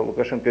opposition to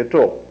Lukashenko at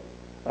all.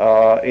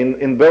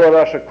 In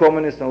Belarus,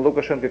 communists and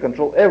Lukashenko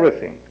control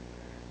everything,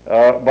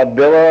 but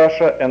Belarus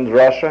and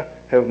Russia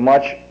have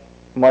much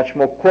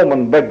more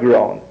common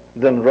background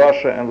than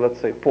Russia and, let's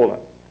say,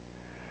 Poland.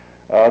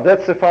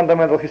 That's the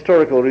fundamental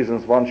historical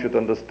reasons one should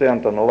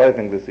understand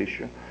analyzing this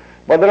issue.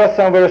 But there are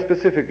some very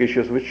specific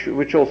issues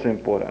which also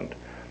important.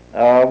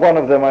 One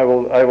of them I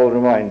will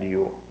remind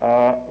you.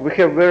 We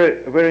have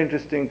very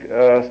interesting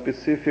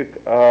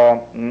specific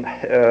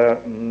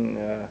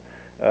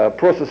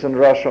process in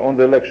Russia on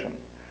the election.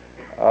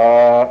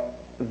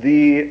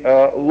 The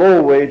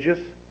low wages,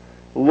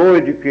 low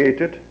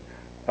educated,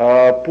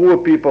 poor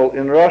people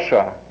in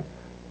Russia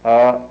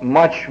are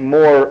much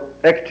more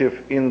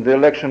active in the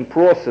election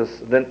process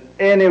than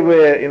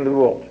anywhere in the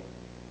world.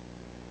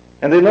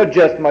 And they're not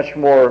just much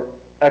more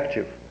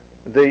active,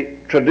 they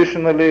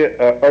traditionally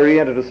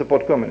oriented to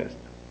support communists.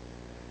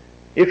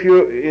 If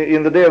you,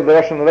 in the day of the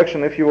Russian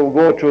election, if you will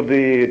go to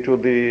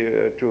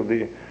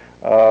the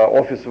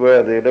office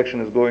where the election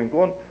is going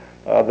on,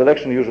 the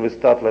election usually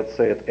starts, let's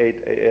say, at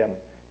 8 a.m.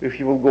 If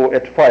you will go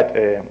at 5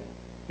 a.m.,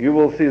 you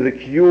will see the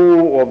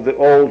queue of the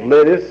old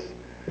ladies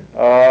who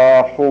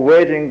are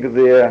waiting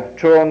their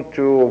turn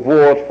to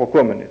vote for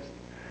communists.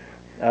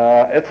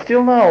 It's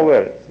still now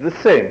the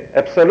same,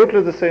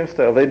 absolutely the same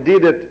style. They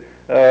did it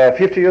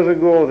 50 years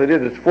ago, they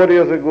did it 40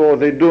 years ago,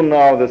 they do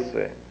now the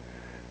same.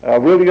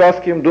 Will you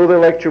ask him, do they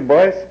like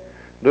Chubias?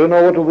 Do you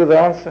know what will be the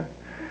answer?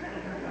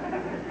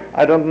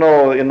 I don't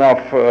know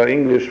enough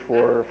English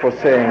for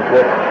saying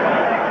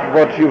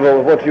what you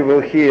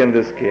will hear in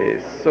this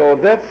case. So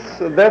that's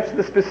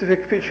the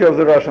specific feature of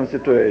the Russian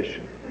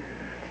situation.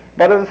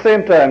 But at the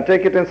same time,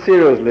 take it in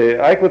seriously,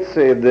 I could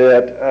say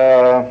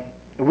that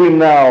we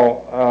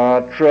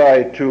now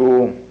try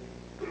to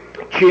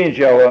change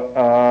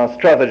our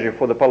strategy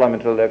for the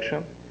parliamentary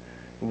election.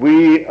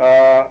 We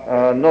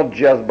are not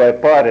just by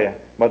party,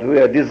 but we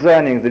are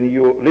designing the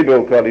new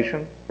liberal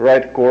coalition,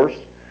 right course,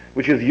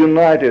 which is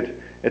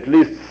united at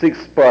least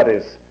 6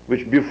 parties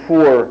which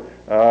before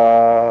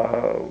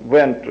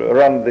ran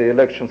the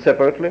election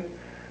separately.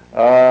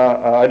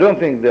 I don't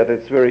think that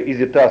it's a very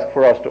easy task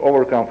for us to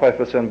overcome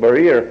 5%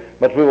 barrier,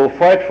 but we will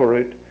fight for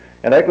it.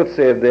 And I could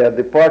say that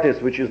the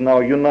parties which is now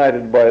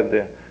united by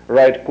the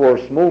right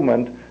course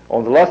movement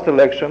on the last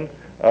election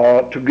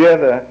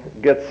together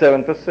get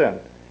 7%.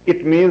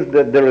 It means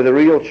that there is a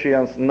real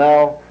chance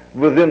now,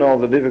 within all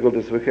the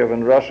difficulties we have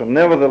in Russia,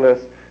 nevertheless,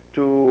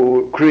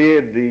 to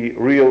create the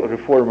real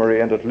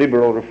reform-oriented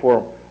liberal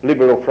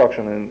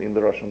fraction in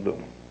the Russian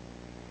Duma.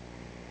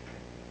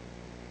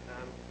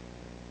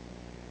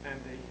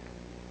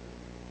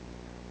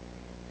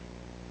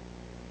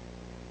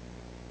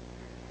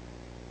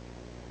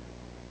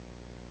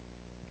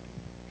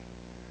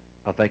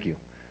 Thank you.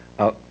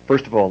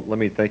 First of all, let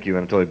me thank you,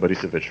 Anatoly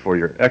Borisovich, for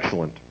your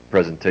excellent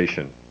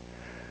presentation.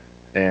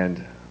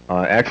 And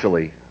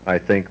actually, I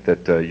think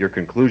that your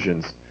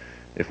conclusions,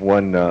 if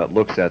one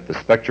looks at the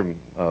spectrum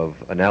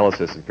of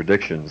analysis and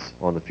predictions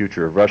on the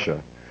future of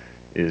Russia,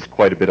 is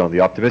quite a bit on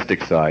the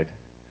optimistic side.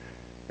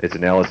 It's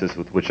analysis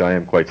with which I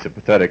am quite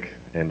sympathetic,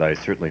 and I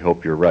certainly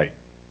hope you're right.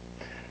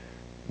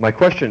 My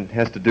question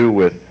has to do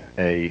with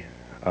a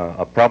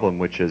problem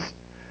which has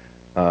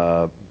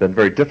been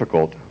very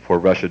difficult for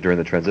Russia during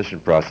the transition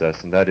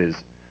process, and that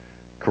is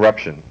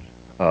corruption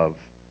of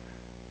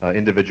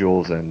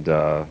individuals and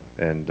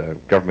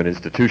government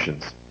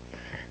institutions.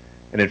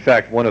 And in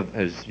fact, one of,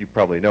 as you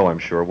probably know, I'm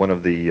sure, one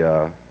of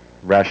the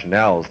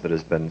rationales that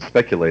has been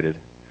speculated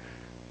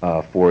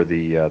for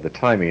the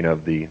timing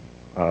of the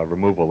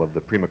removal of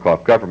the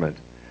Primakov government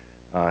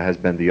has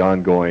been the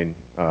ongoing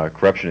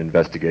corruption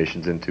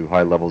investigations into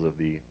high levels of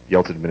the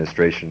Yeltsin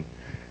administration,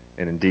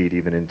 and indeed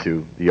even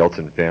into the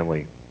Yeltsin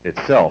family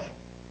itself.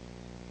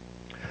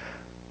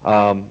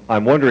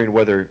 I'm wondering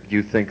whether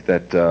you think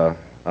that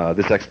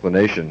this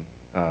explanation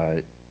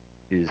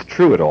is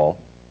true at all,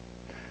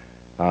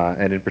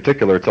 and in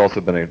particular, it's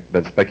also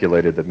been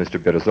speculated that Mr.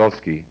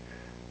 Berezovsky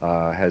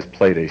has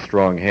played a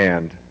strong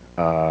hand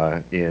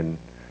in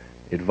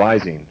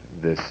advising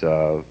this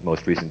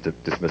most recent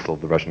dismissal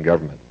of the Russian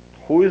government.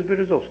 Who is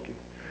Berezovsky?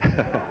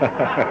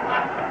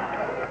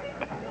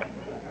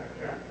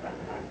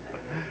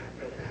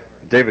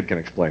 David can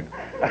explain.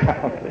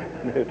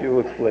 Okay, you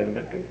explain.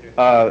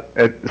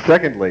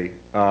 Secondly,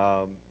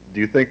 do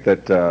you think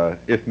that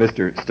if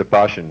Mr.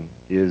 Stepashin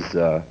is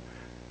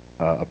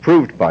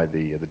approved by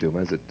the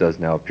Duma, as it does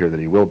now appear that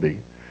he will be,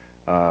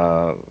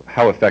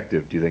 how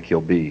effective do you think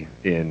he'll be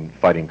in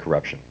fighting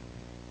corruption?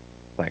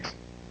 Thanks.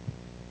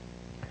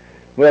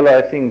 Well,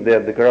 I think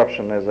that the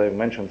corruption, as I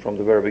mentioned from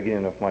the very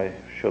beginning of my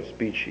short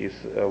speech, is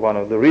one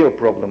of the real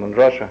problems in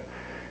Russia,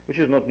 which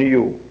is not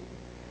new.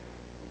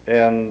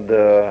 And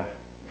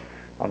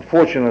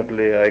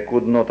unfortunately, I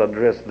could not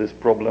address this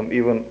problem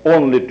even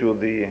only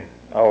to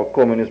our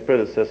communist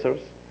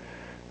predecessors,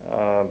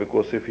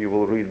 because if you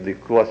will read the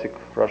classic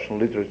Russian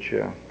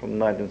literature from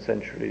the 19th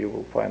century, you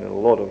will find a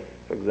lot of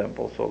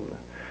examples of the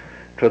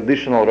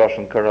traditional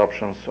Russian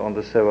corruptions on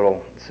the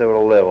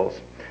several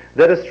levels.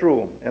 That is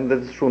true, and that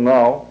is true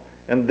now,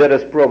 and that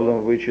is a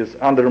problem which is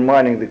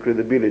undermining the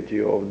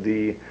credibility of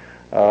the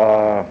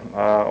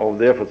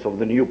efforts of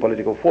the new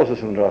political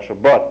forces in Russia.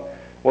 But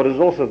what is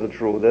also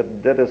true,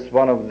 that is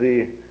one of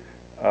the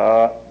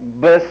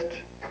best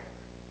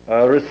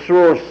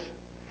resource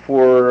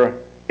for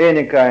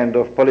any kind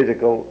of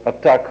political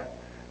attack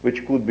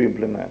which could be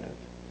implemented.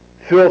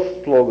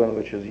 First slogan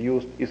which is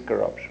used is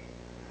corruption.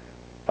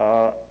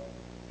 That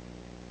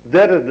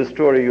is the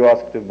story you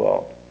asked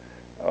about.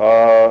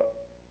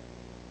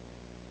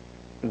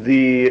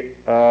 The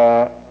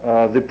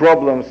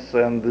problems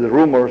and the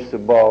rumors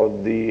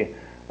about the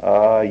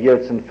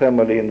Yeltsin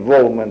family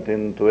involvement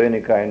into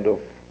any kind of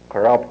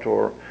corrupt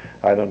or,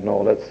 I don't know,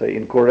 let's say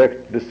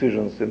incorrect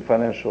decisions in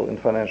financial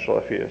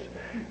affairs.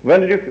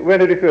 When did you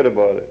hear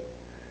about it?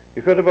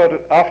 You heard about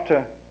it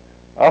after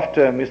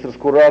Mr.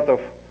 Skuratov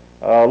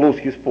lost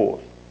his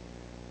post.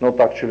 Not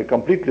actually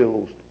completely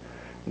lost,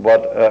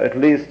 but at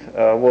least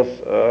was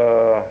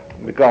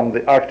become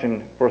the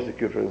acting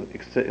prosecutor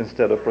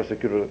instead of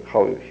prosecutor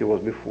how he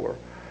was before.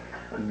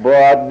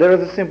 But there is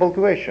a simple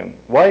question.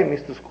 Why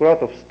Mr.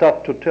 Skuratov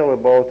started to tell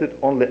about it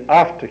only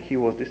after he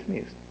was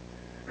dismissed?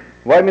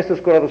 Why Mr.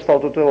 Skuratov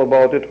started to tell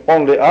about it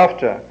only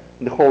after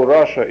the whole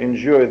Russia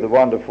enjoyed the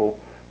wonderful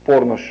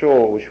porno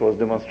show which was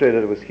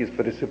demonstrated with his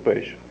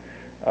participation?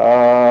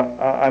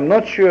 I'm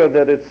not sure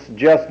that it's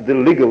just the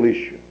legal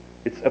issue.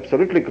 It's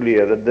absolutely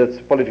clear that that's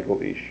a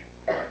political issue.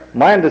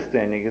 My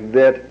understanding is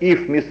that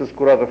if Mr.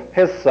 Skuratov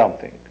has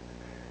something,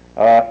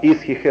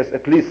 if he has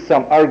at least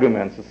some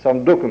arguments,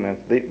 some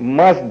documents, they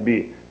must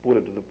be put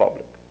into the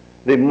public.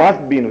 They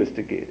must be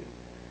investigated.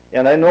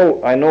 And I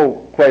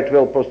know quite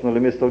well personally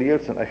Mr.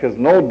 Yeltsin. I have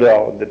no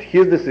doubt that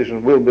his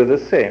decision will be the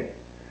same.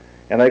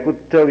 And I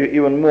could tell you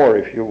even more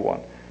if you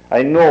want.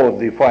 I know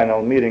the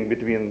final meeting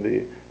between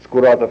the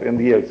Skuratov and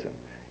Yeltsin.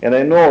 And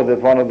I know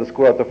that one of the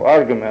Skuratov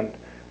arguments,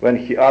 when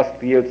he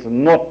asked Yeltsin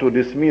not to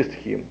dismiss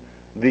him,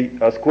 the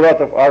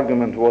Skuratov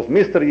argument was,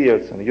 Mr.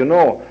 Yeltsin, you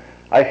know,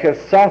 I have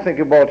something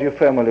about your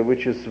family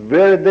which is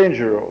very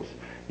dangerous.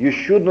 You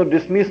should not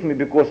dismiss me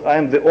because I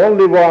am the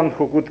only one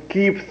who could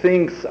keep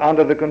things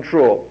under the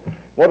control.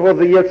 What was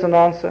the Yeltsin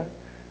answer?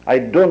 I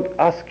don't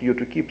ask you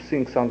to keep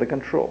things under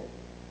control.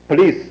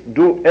 Please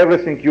do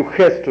everything you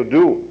have to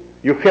do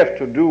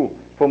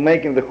for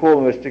making the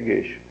whole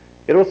investigation.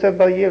 It was said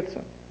by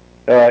Yeltsin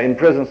in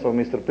presence of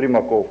Mr.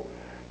 Primakov,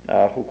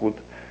 who could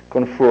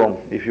confirm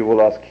if you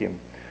will ask him.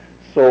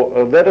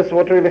 So that is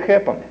what really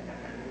happened.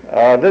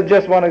 That's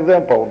just one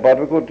example, but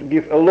we could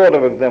give a lot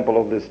of examples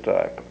of this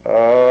type.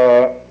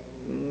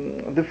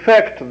 The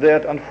fact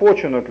that,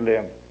 unfortunately,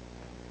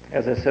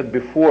 as I said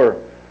before,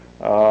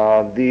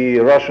 the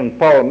Russian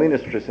power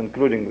ministries,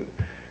 including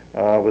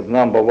with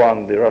number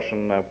one, the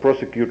Russian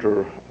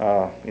prosecutor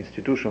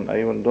institution,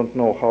 I even don't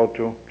know how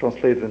to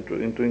translate it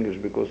into English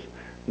because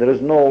there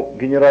is no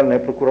Generalная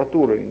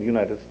Prokuratura in the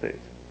United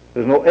States.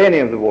 There's no any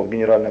of the word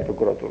Generalная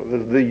Prokuratura.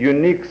 There's the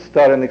unique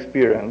Stalin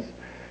experience,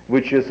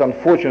 which is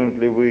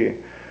unfortunately we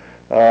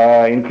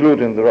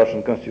include in the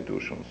Russian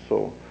constitution.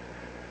 So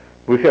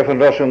we have in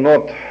Russia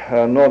not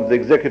the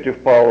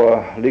executive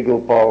power,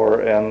 legal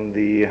power, and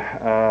the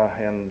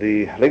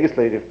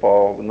legislative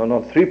power. No,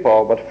 not three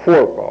power, but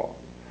four power.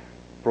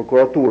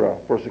 Prokuratura,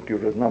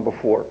 prosecutor, is number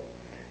 4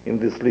 in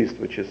this list,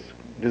 which is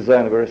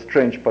designed a very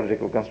strange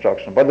political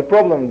construction. But the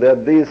problem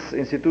that this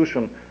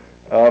institution,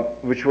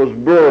 which was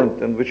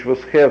burned and which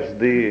has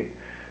the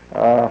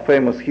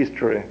famous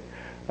history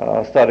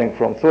starting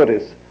from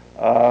 30s,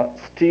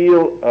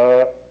 still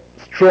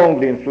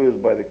strongly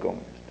influenced by the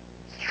communists.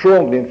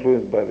 Strongly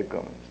influenced by the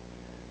communists.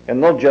 And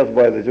not just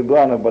by the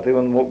Zyuganov, but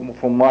even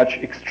for much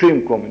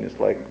extreme communists,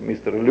 like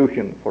Mr.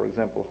 Ilyukhin, for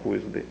example, who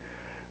is the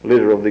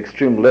leader of the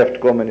extreme left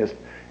communist,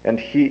 and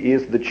he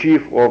is the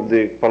chief of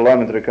the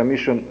parliamentary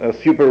commission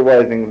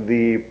supervising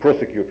the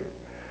prosecutor.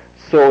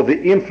 So the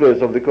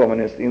influence of the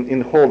communists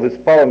in all these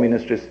power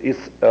ministries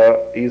is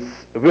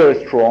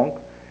very strong,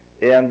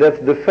 and that's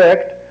the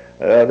fact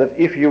that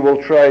if you will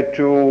try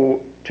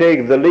to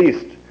take the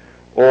list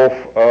of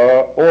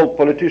all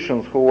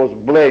politicians who was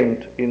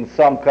blamed in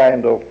some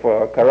kind of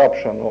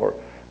corruption or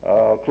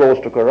close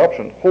to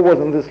corruption, who was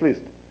in this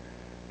list?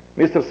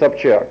 Mr.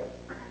 Sobchak,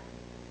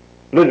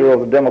 leader of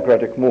the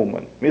democratic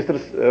movement, Mr.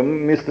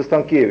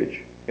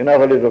 Stankevich,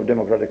 another leader of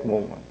democratic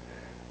movement.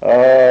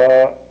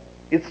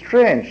 It's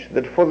strange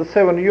that for the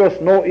 7 years,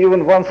 no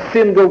even one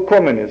single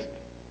communist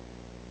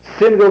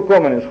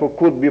who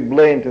could be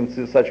blamed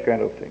in such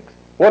kind of things.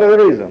 What is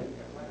the reason?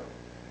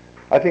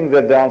 I think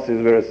that the answer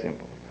is very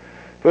simple.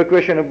 For a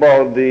question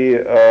about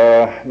the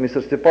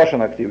Mr.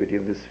 Stepashin activity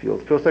in this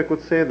field, first I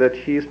could say that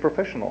he is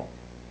professional.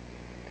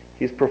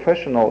 He's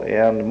professional,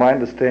 and my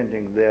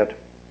understanding that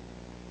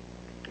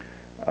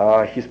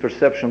his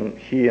perception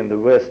here in the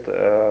West,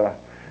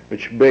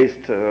 which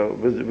based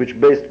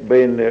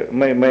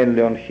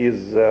mainly on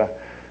his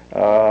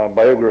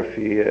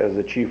biography as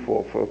the chief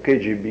of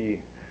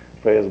KGB,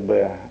 FSB,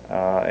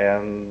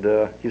 and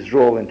his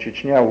role in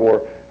Chechnya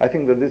war, I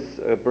think that this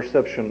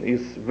perception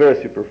is very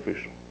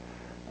superficial.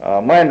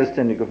 My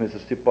understanding of Mr.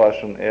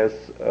 Stepashin as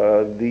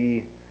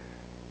the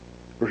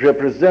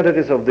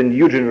representatives of the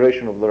new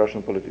generation of the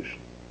Russian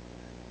politicians.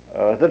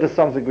 That is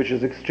something which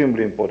is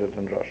extremely important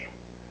in Russia.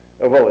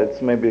 Well,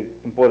 it's maybe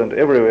important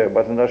everywhere,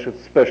 but in Russia it's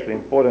especially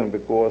important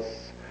because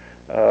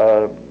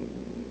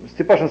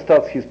Stepashin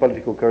starts his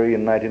political career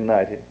in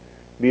 1990,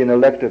 being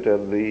elected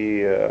as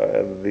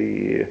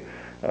the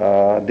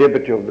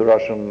deputy of the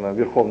Russian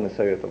Верховный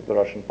Soviet of the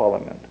Russian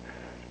Parliament.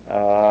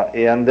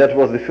 And that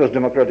was the first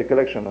democratic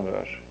election in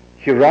Russia.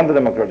 He ran the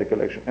democratic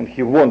election and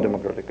he won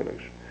democratic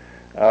election.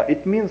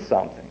 It means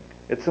something.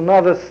 It's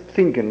another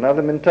thinking,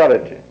 another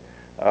mentality.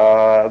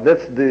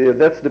 That's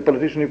the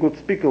politician you could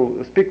speak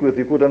with.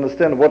 You could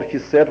understand what he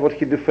said, what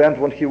he defends,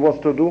 what he wants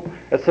to do.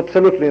 It's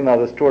absolutely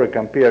another story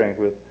comparing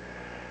with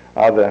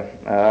other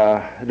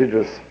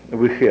leaders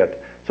we had.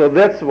 So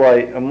that's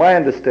why my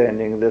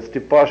understanding that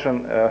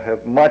Stepashin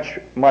have much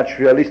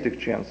realistic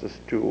chances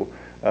to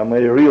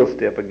make a real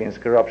step against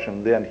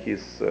corruption than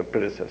his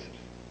predecessors.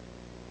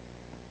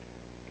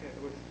 Okay,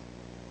 there was,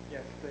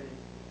 yes, the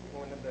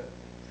one in the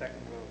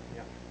second row,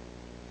 yeah.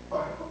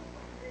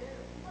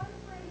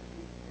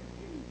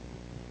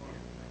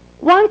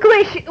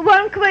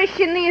 One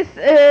question is,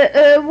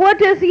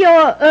 what is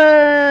your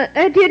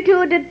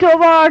attitude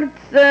towards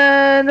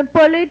the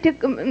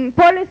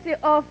policy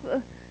of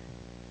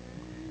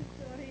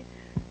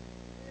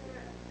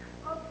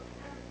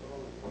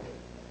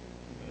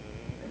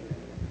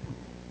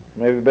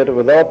Maybe better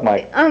without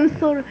mic. I'm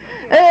sorry.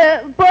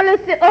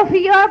 Policy of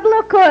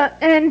Yabloko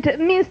and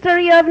Mr.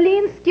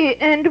 Yavlinsky,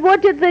 and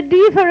what are the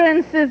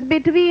differences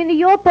between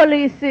your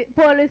policy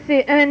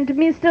and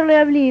Mr.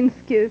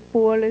 Yavlinsky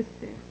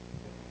policy?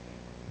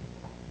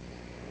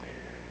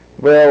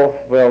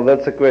 Well,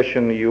 that's a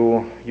question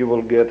you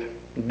will get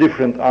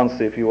different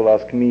answer if you will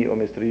ask me or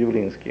Mr.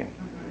 Yavlinsky.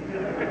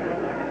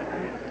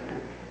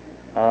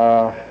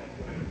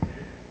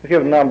 We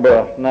have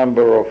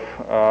number of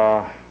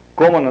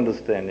common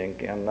understanding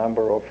and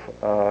number of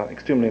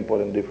extremely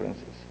important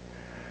differences.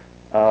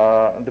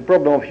 The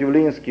problem of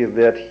Yavlinsky is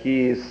that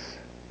he is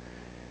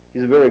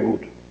very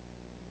good.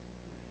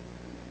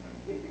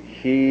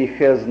 He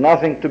has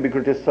nothing to be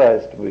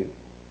criticized with.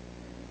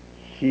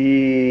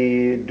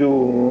 He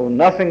do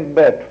nothing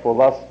bad for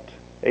last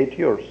 8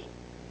 years.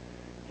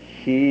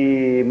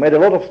 He made a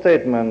lot of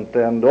statements,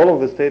 and all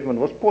of the statement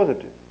was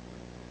positive.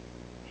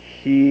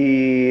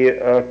 He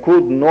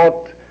could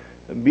not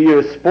be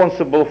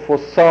responsible for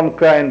some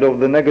kind of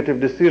the negative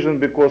decision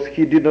because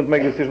he did not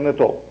make decision at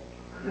all.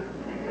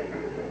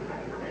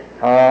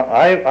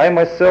 I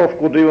myself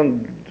could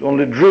even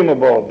only dream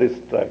about this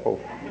type of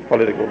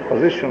political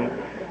position,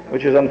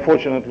 which is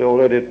unfortunately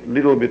already a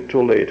little bit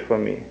too late for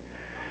me.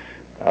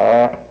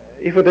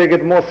 If we take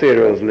it more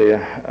seriously,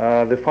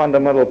 the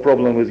fundamental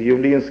problem with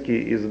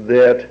Yavlinsky is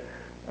that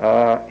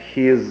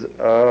his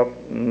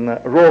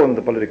role in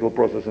the political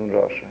process in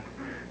Russia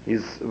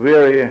is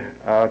very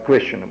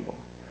questionable.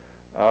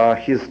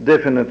 His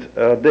definite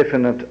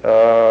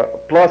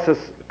pluses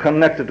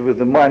connected with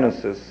the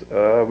minuses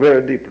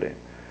very deeply.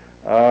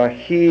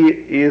 He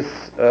is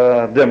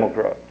a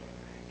Democrat.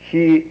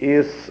 He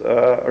is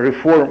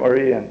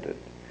reform-oriented.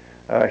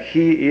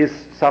 He is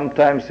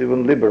sometimes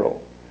even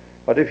liberal.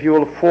 But if you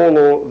will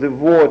follow the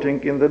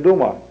voting in the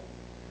Duma,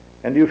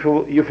 and if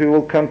you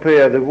will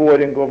compare the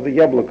voting of the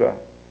Yabloko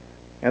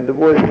and the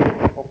voting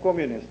of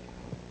communists,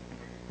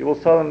 you will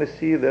suddenly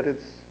see that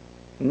it's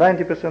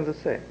 90% the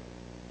same.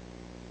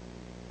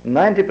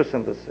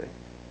 90% the same.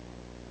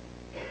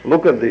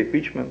 Look at the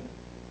impeachment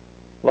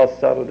last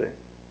Saturday.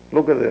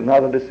 Look at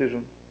another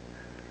decision.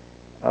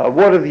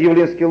 What is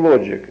Yavlinsky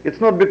logic? It's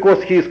not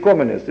because he is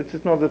communist.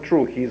 It's not the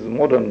truth. He's a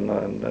modern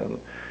and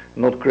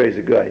not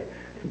crazy guy.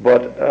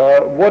 But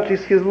what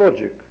is his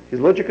logic? His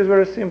logic is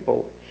very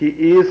simple. He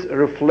is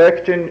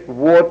reflecting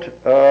what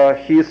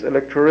his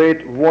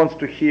electorate wants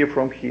to hear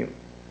from him.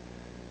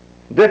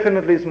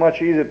 Definitely it's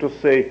much easier to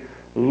say,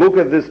 look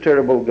at this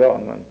terrible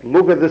government,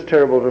 look at this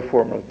terrible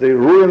reformers. They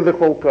ruin the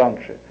whole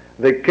country.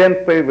 They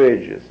can't pay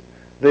wages.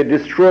 They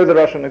destroy the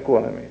Russian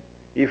economy.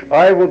 If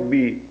I would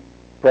be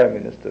prime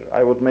minister,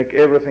 I would make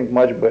everything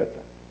much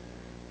better.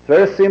 It's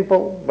very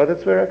simple, but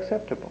it's very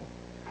acceptable.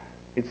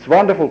 It's a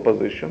wonderful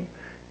position,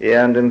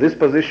 and in this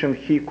position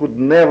he could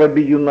never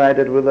be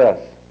united with us.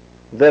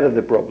 That is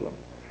the problem.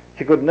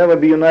 He could never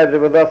be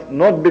united with us,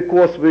 not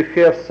because we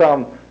have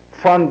some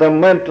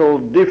fundamental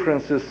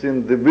differences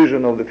in the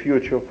vision of the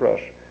future of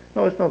Russia.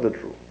 No, it's not the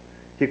truth.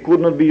 He could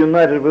not be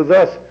united with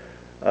us,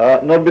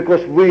 not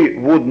because we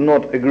would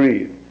not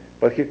agree,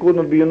 but he could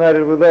not be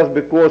united with us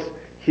because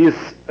his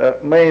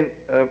main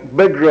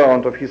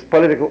background of his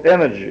political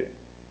energy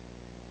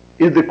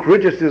is the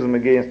criticism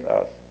against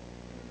us.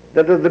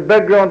 That is the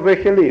background where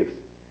he lives.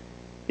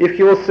 If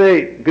he will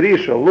say,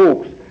 Grisha,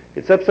 look,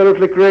 it's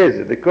absolutely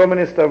crazy. The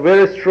communists are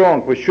very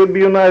strong. We should be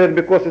united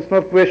because it's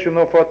not a question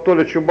of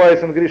Anatoly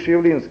Chubias and Grisha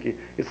Yavlinsky.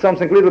 It's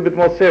something a little bit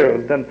more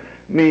serious than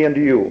me and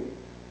you.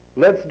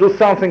 Let's do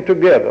something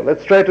together.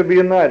 Let's try to be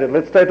united.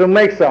 Let's try to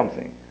make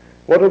something.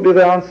 What will be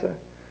the answer?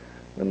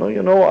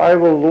 No, I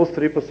will lose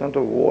 3%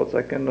 of votes.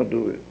 I cannot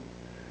do it.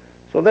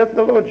 So that's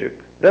the logic.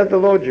 That's the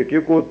logic.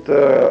 You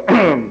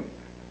could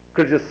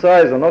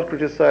criticize or not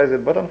criticize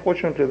it, but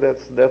unfortunately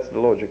that's the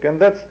logic. And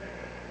that's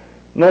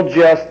not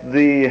just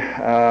the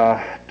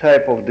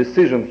type of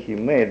decision he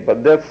made,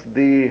 but that is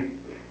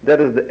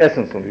the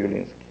essence of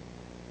Yavlinsky.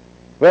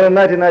 When in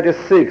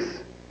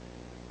 1996,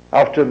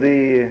 after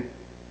the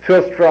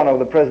first round of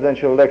the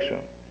presidential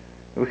election,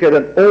 we had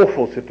an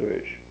awful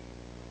situation,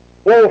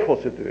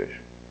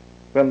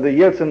 when the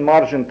Yeltsin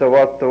margin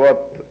toward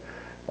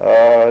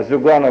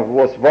Zyuganov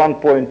was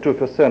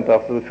 1.2%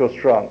 after the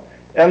first round.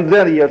 And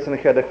then Yeltsin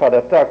had a heart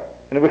attack,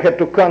 and we had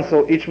to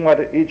cancel each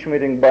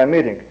meeting by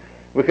meeting.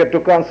 We had to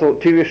cancel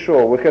TV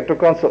show. We had to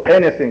cancel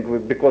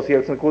anything because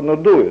Yeltsin could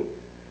not do it.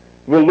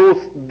 We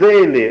lose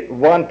daily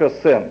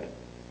 1%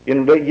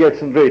 in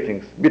Yeltsin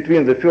ratings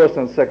between the first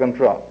and second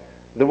round.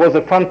 There was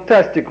a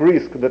fantastic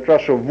risk that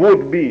Russia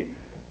would be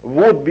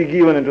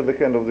given into the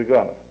hand of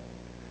Zyuganov.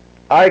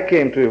 I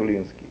came to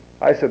Yavlinsky.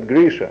 I said,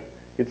 Grisha,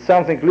 it's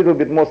something a little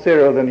bit more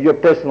serious than your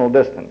personal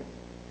destiny.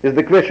 It's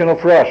the question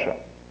of Russia.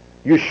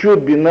 You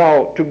should be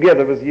now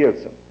together with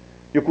Yeltsin.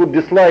 You could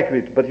dislike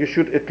it, but you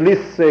should at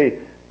least say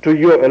to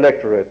your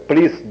electorate,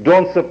 please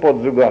don't support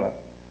Zyuganov.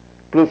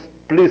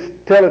 Please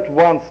tell it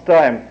once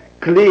time,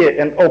 clear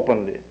and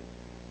openly,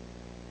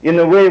 in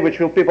a way which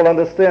will people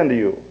understand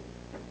you.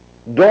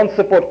 Don't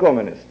support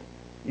communists.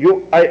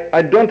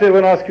 I don't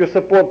even ask you to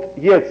support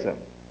Yeltsin.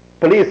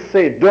 Please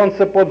say don't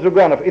support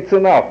Zyuganov. It's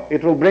enough.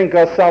 It will bring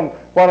us some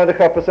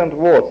 1.5%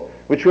 votes,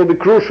 which will be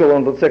crucial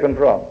on the second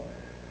round.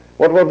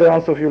 What was the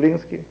answer of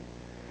Yavlinsky?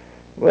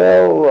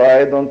 Well,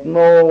 I don't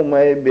know.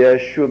 Maybe I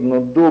should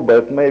not do,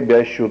 but maybe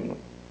I shouldn't.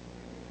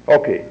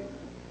 Okay.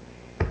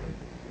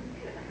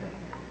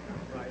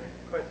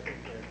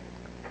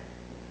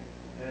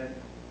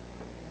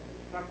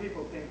 Some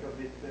people think of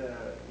this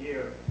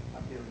year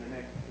until the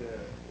next,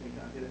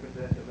 until the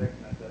presidential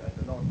election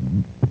as a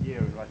long year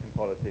in Russian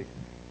politics.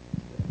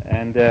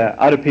 And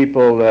other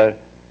people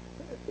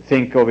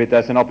think of it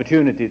as an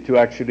opportunity to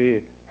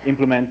actually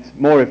implement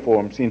more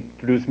reforms,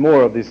 introduce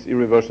more of this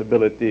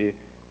irreversibility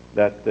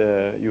that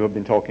you have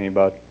been talking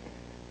about.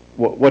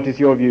 what is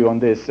your view on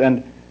this?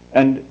 And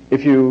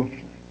if you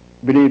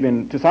believe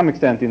in, to some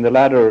extent, in the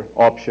latter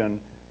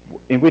option,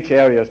 in which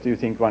areas do you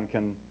think one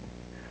can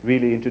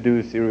really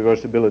introduce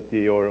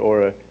irreversibility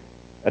or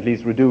at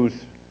least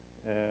reduce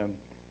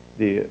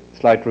the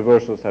slight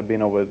reversals have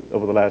been over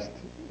the last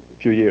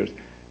few years?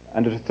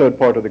 And the third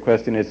part of the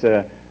question is,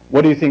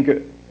 what do you think,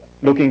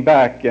 looking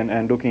back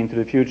and looking into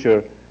the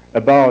future,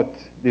 about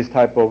this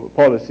type of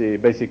policy,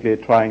 basically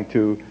trying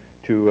to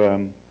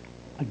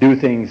do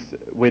things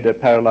with a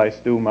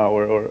paralyzed Duma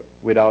or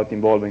without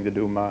involving the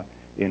Duma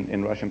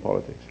in Russian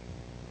politics?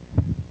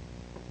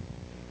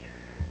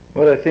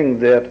 Well, I think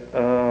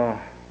that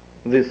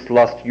this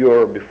last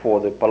year before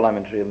the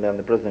parliamentary and then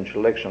the presidential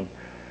election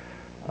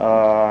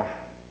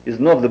is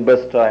not the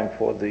best time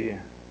for the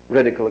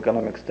radical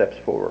economic steps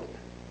forward,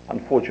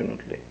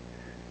 unfortunately.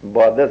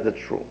 But that's the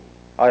truth.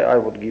 I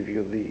would give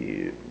you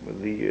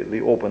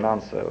the open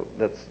answer.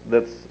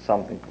 That's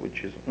something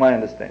which is my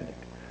understanding.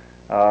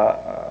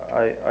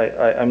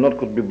 I'm not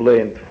could be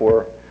blamed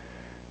for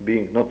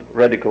being not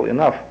radical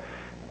enough.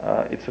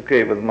 It's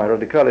okay with my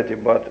radicality,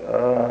 but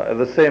at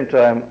the same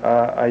time,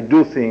 I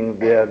do think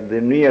that the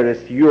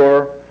nearest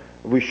year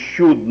we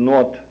should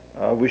not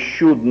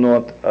overuse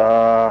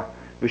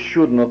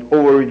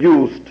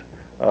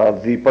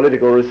the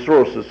political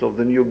resources of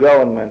the new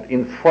government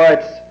in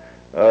fights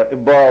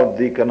about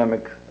the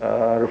economic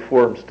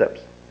reform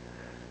steps.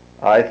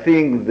 I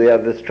think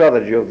that the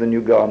strategy of the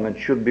new government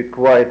should be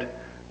quite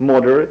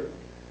moderate.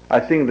 I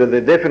think that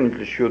they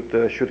definitely should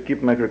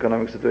keep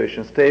macroeconomic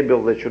situation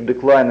stable. They should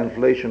decline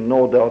inflation,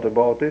 no doubt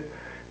about it.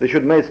 They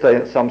should make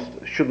some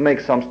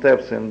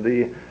steps in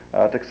the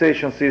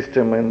taxation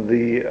system, in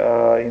the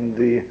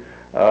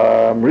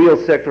real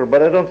sector.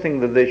 But I don't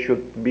think that they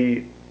should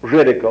be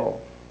radical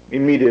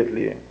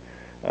immediately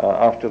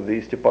after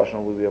the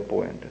Stepashin will be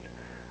appointed.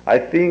 I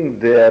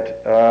think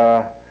that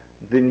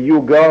the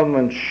new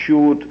government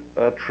should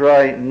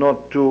try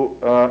not to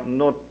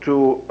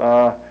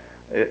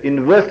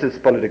invest its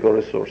political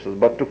resources,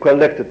 but to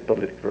collect its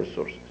political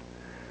resources.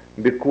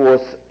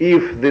 Because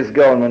if this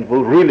government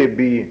will really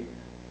be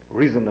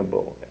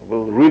reasonable,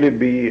 will really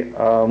be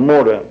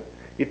modern,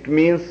 it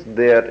means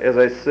that, as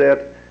I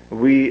said,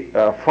 we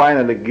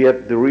finally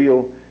get the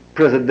real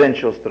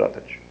presidential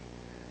strategy,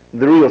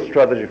 the real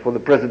strategy for the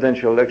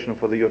presidential election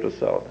for the year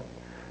 2000.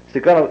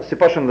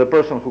 Stepashin is the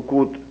person who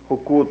could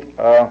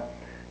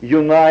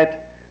unite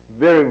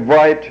very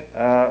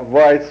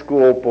wide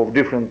scope of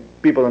different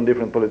people and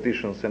different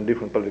politicians and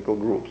different political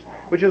groups,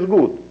 which is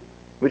good,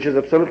 which is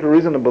absolutely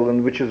reasonable,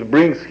 and which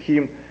brings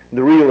him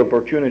the real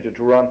opportunity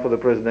to run for the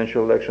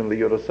presidential election in the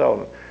year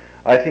 2000.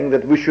 I think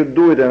that we should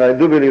do it, and I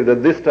do believe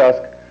that this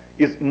task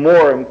is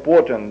more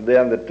important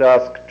than the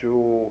task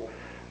to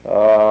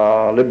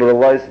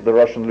liberalize the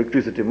Russian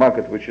electricity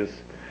market, which is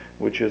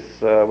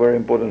very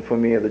important for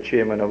me as the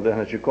chairman of the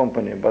energy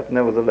company. But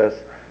nevertheless,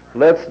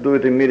 let's do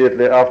it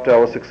immediately after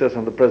our success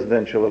in the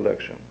presidential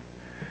election.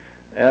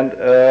 And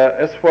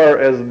as far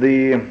as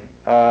the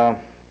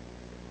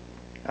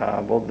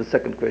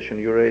second question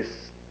you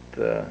raised.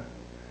 Well,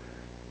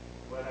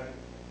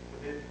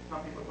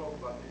 some people talk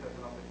about this as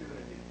an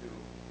opportunity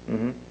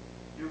to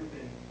do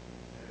things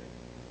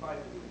despite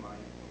the Duma.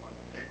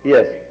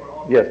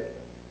 Yes.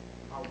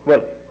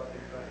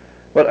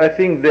 Well, I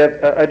think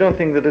that I don't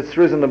think that it's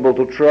reasonable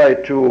to try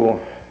to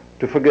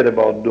forget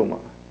about Duma.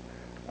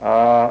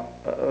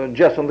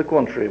 Just on the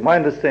contrary, my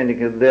understanding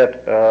is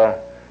that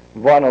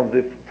one of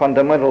the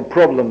fundamental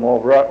problems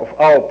of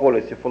our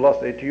policy for the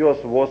last 8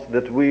 years was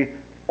that we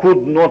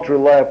could not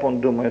rely upon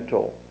Duma at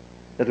all.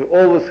 That we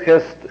always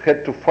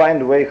had to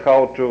find a way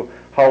how to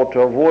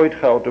avoid,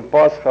 how to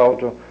pass, how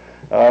to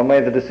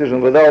make the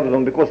decision without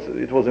them, because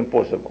it was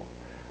impossible.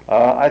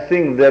 I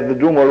think that the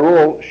Duma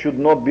role should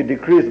not be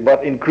decreased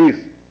but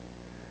increased.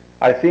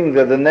 I think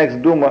that the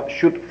next Duma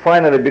should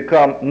finally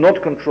become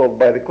not controlled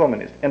by the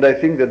communists, and I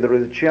think that there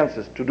is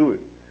chances to do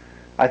it.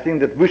 I think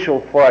that we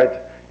shall fight,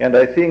 and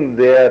I think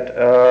that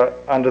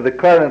under the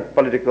current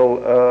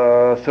political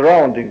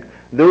surrounding,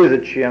 there is a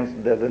chance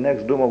that the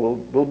next Duma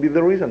will be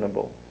the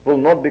reasonable, will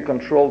not be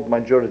controlled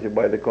majority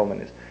by the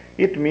communists.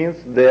 It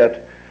means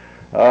that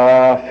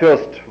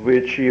first we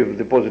achieve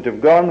the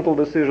positive governmental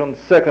decision,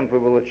 second we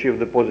will achieve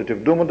the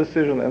positive Duma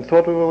decision, and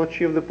third we will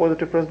achieve the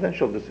positive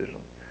presidential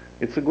decision.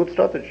 It's a good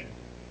strategy.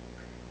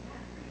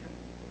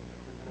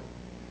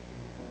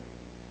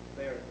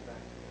 There,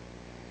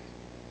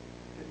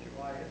 Mr.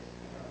 Chubias,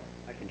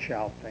 I can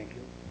shout, thank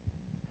you.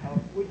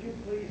 Would you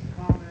please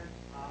comment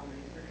on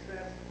the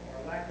success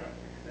or lack of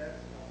success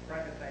of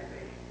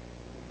privatization?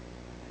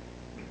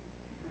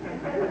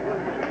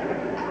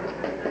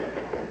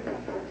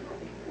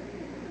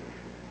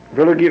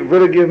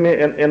 Will you give me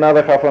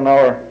another half an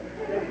hour?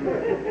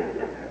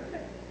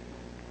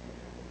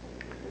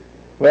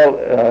 Well,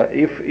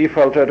 if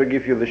I'll try to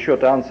give you the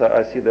short answer,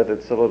 I see that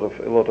it's a lot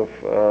of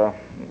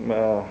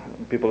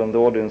people in the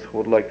audience who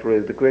would like to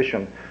raise the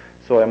question,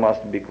 so I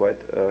must be quite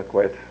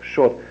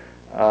short.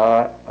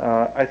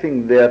 I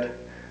think that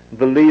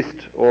the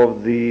list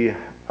of the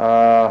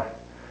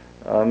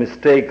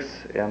mistakes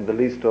and the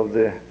list of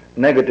the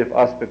negative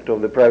aspect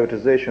of the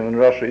privatization in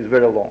Russia is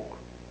very long.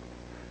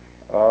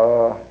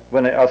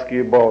 When I ask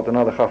you about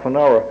another half an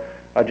hour,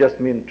 I just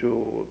mean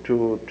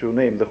to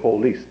name the whole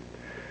list.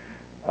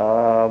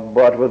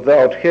 But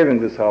without having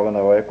this half an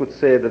hour, I could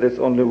say that it's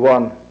only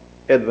one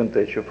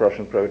advantage of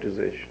Russian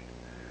privatization.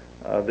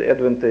 The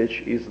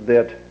advantage is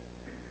that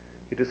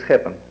it has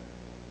happened.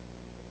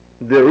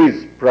 There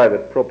is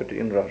private property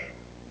in Russia.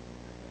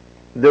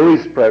 There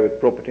is private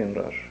property in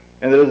Russia.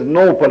 And there is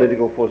no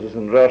political forces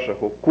in Russia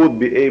who could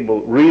be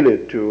able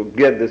really to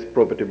get this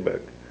property back.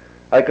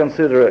 I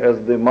consider as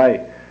my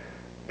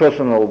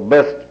personal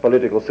best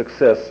political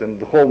success in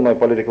the whole my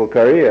political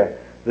career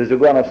the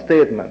Zyuganov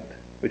statement,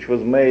 which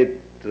was made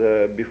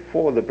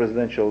before the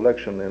presidential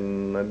election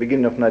in the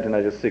beginning of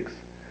 1996.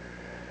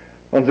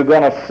 When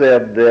Zyuganov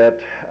said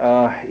that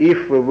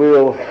if we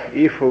will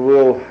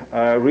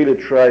really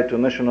try to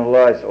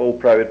nationalize all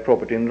private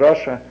property in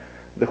Russia,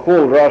 the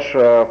whole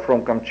Russia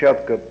from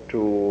Kamchatka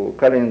to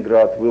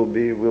Kaliningrad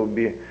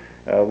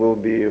will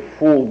be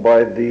fooled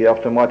by the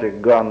automatic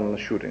gun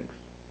shootings.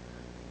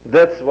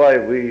 That's why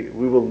we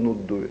will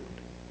not do it.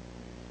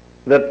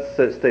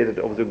 That's stated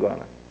of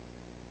Zyuganov.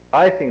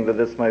 I think that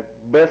that's my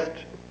best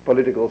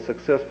political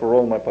success for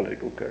all my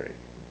political career.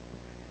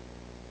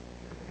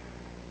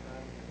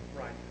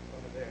 Right,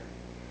 over there.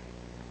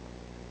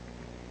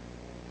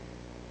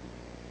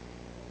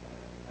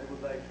 I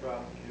would like to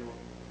ask you,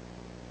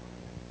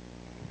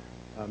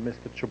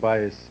 Mr.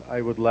 Chubias,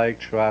 I would like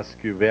to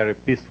ask you a very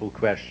peaceful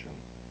question.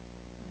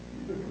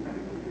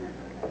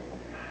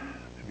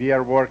 We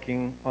are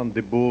working on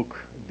the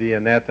book, The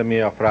Anatomy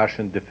of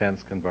Russian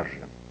Defense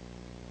Conversion.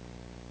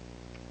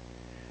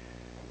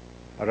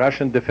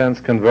 Russian defense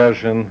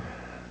conversion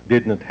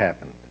did not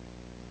happen.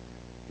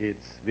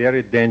 It's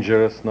very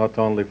dangerous not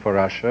only for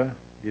Russia,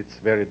 it's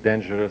very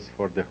dangerous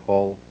for the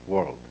whole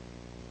world.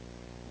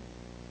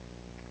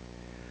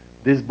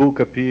 This book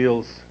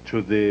appeals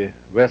to the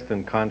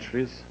Western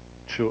countries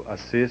to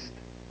assist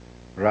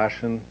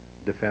Russian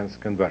defense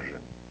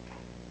conversion.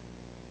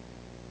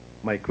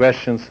 My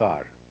questions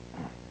are,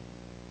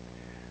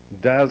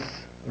 does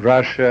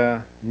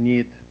Russia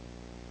need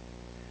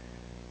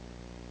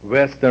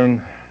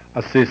Western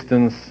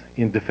assistance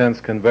in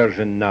defense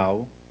conversion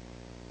now?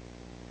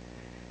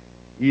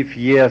 If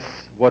yes,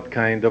 what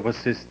kind of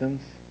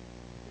assistance?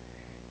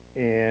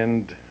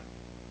 And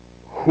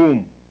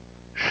whom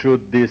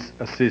should this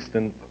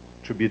assistance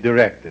to be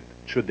directed?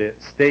 To the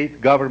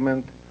state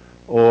government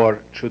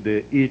or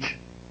to each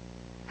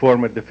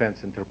former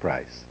defense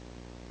enterprise?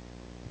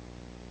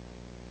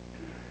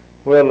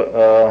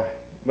 Well,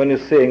 when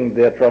you're saying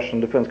that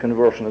Russian defense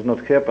conversion has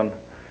not happened,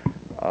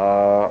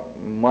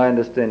 my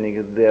understanding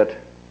is that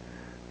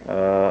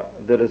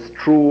that is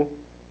true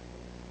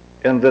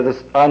and that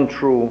is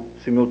untrue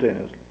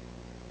simultaneously.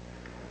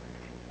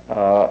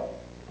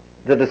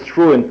 That is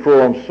true in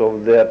terms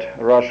of that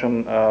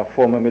Russian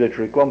former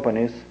military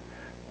companies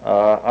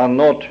are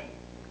not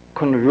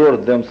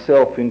convert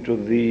themselves into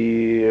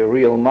the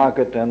real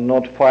market and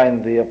not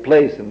find their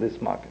place in this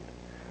market.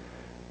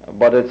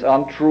 But it's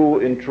untrue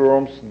in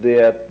terms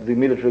that the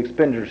military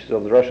expenditures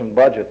of the Russian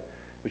budget,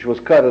 which was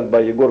cut by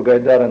Yegor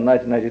Gaidar in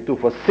 1992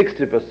 for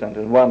 60%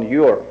 in 1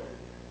 year,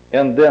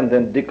 and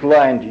then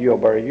declined year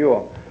by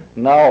year,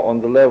 now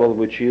on the level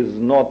which is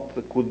not,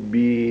 could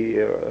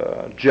be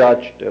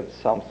judged as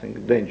something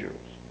dangerous.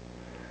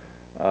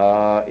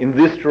 In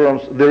these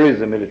terms, there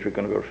is a military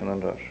conversion in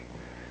Russia.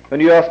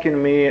 When you're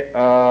asking me,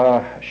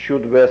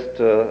 should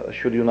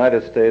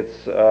United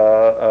States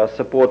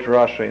support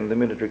Russia in the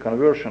military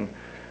conversion,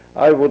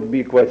 I would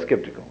be quite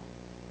skeptical.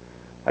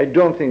 I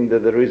don't think that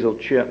there is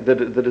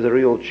a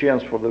real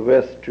chance for the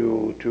West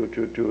to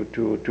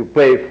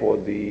pay for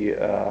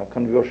the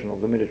conversion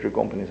of the military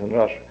companies in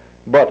Russia.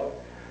 But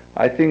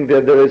I think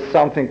that there is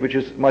something which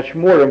is much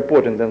more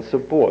important than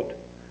support.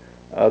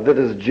 That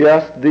is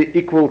just the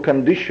equal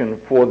condition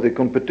for the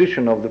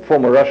competition of the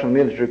former Russian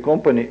military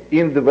company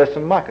in the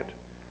Western market.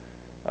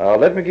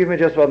 Let me give you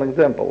just one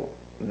example.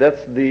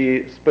 That's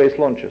the space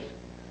launches.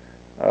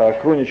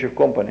 Krunichev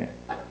company,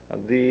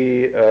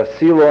 the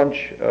sea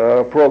launch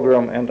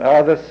program and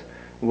others,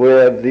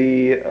 where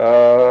the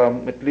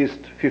at least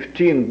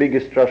 15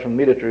 biggest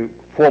Russian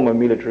former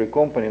military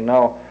company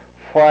now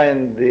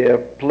find their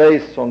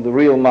place on the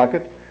real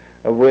market,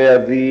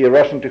 where the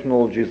Russian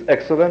technology is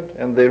excellent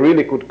and they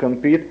really could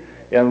compete,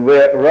 and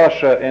where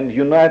Russia and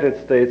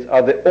United States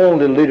are the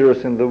only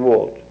leaders in the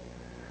world.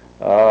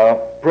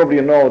 Probably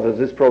you know that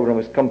this program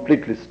is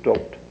completely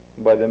stopped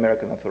by the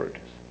American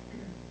authorities.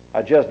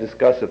 I just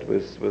discussed it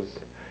with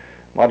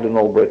Madeleine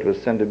Albright,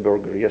 with Sandy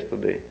Berger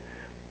yesterday,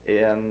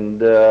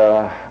 and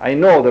I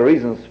know the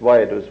reasons why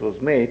it was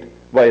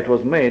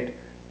made,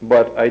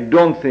 but I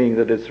don't think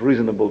that it's a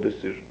reasonable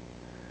decision.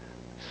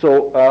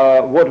 So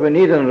what we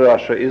need in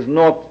Russia is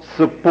not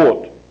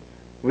support.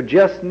 We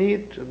just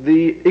need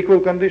the equal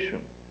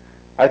condition.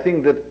 I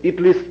think that at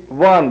least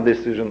one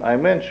decision I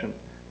mentioned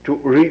to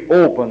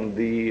reopen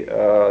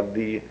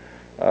the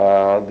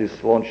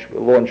this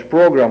launch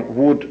program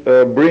would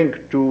bring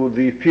to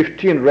the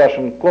 15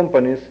 Russian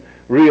companies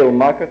real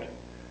market,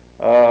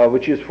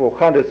 which is for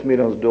hundreds of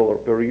millions of dollars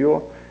per year,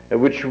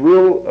 which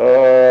will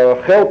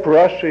help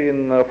Russia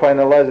in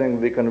finalizing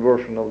the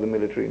conversion of the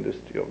military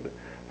industry, of the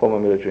former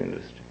military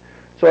industry.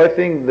 So I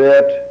think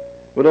that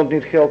we don't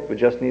need help, we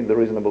just need the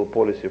reasonable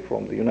policy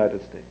from the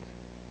United States.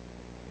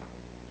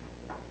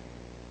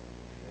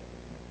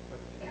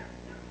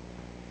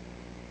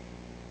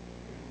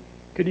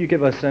 Could you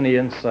give us any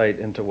insight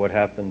into what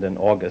happened in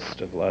August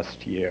of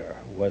last year?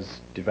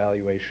 Was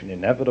devaluation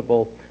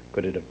inevitable?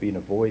 Could it have been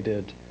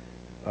avoided?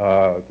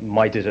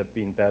 Might it have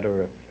been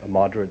better if a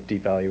moderate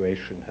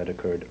devaluation had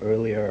occurred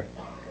earlier?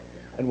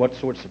 And what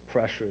sorts of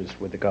pressures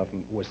was the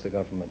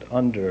government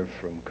under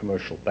from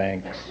commercial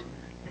banks?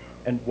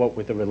 And what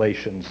were the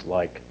relations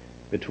like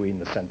between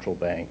the central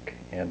bank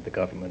and the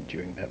government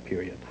during that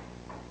period?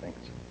 Thanks.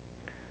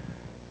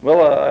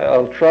 Well,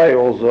 I'll try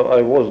also.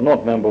 I was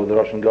not member of the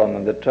Russian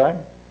government at that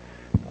time.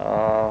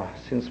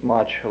 Since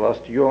March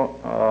last year,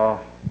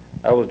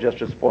 I was just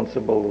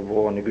responsible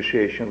for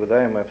negotiation with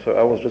IMF, so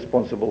I was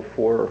responsible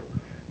for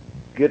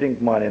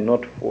getting money,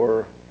 not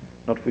for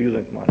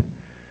using money.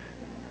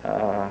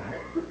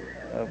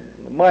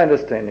 My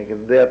understanding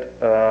is that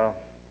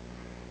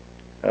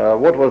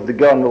what was the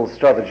governmental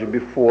strategy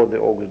before the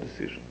August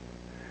decision?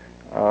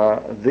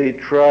 They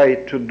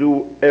tried to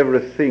do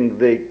everything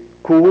they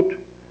could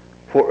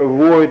for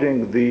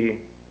avoiding the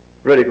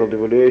radical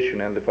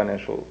devaluation and the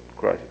financial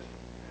crisis.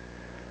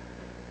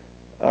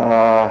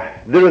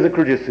 There is a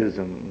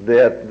criticism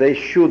that they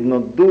should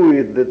not do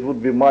it, that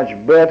would be much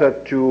better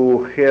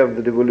to have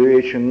the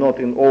devaluation not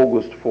in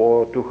August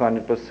for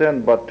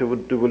 200%, but to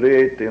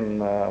devaluate in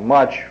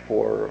March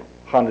for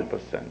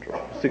 100% or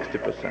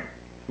 60%,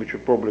 which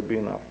would probably be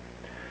enough.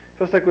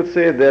 First, I could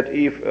say that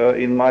if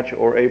in March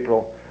or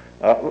April,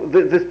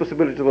 this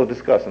possibility was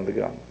discussed in the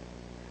government.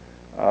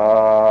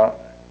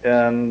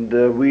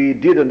 We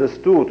did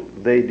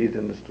understood, they did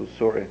understood,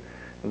 sorry,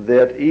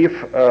 that if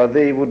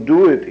they would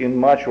do it in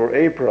March or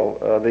April,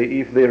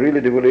 if they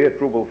really devaluate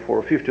ruble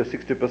for 50 or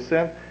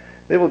 60%,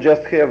 they will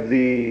just have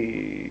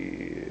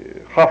the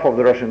half of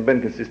the Russian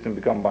banking system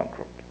become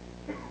bankrupt.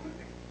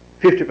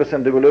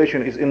 50%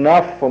 devaluation is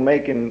enough for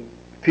making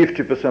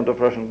 50%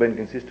 of Russian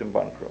banking system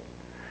bankrupt.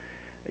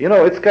 You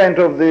know, it's kind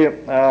of the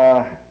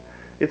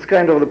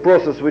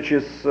process which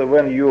is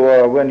when you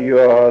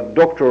are a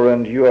doctor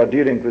and you are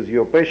dealing with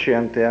your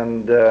patient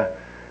and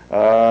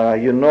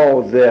you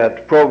know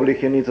that probably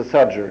he needs a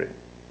surgery,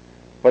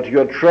 but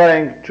you're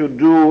trying to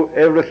do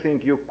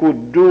everything you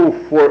could do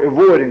for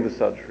avoiding the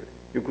surgery.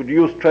 You could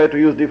try to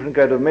use different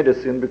kind of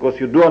medicine because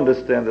you do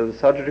understand that the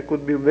surgery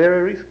could be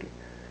very risky.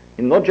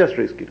 And not just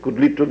risky, it could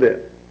lead to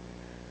death.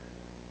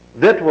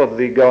 That was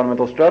the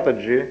governmental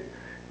strategy,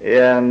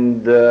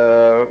 and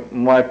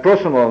my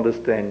personal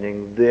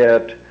understanding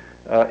that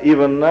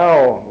even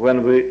now,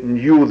 when we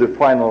knew the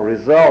final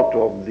result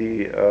of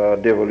the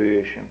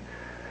devaluation,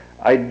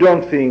 I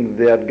don't think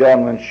that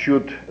government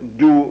should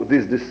do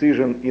this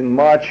decision in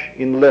March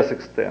in less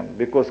extent,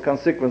 because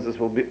consequences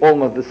will be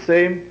almost the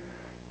same.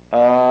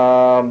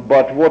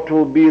 But what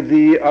will be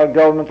the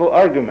governmental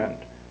argument?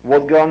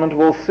 What government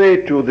will say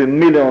to the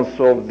millions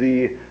of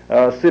the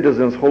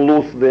citizens who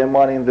lose their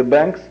money in the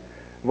banks?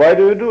 Why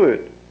do you do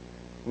it?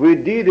 We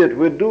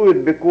do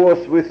it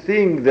because we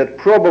think that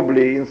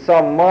probably in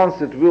some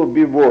months it will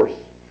be worse.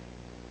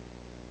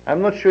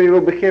 I'm not sure you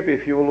will be happy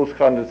if you will lose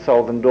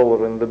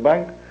 $100,000 in the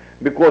bank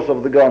because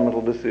of the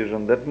governmental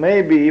decision. That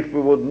maybe if we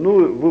would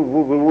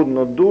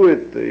not do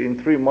it in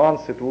 3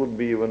 months, it would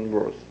be even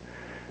worse.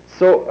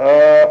 So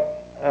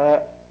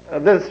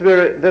that's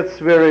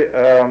very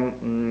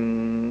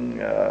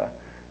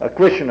a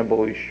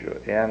questionable issue,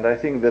 and I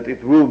think that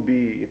it will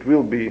be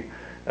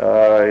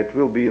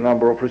a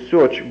number of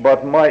research.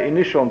 But my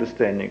initial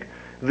understanding,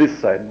 this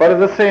side. But at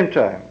the same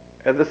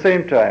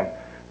time,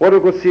 what we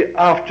could see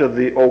after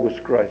the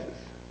August crisis.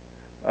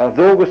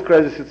 The August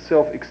crisis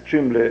itself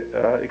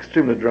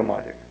extremely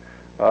dramatic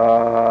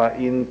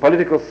in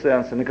political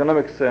sense, in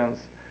economic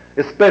sense,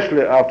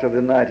 especially after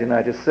the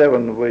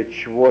 1997,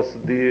 which was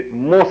the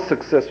most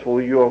successful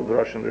year of the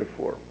Russian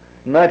reform.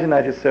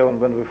 1997,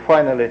 when we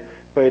finally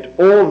paid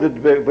all the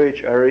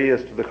wage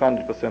arrears to the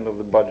 100% of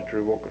the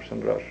budgetary workers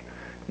in Russia.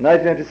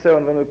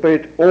 1997, when we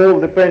paid all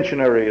the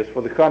pension arrears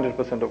for the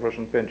 100% of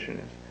Russian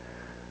pensioners.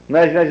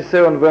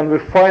 1997, when we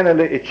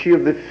finally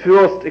achieved the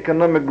first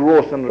economic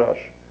growth in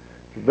Russia.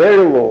 Very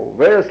low,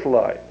 very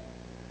slight,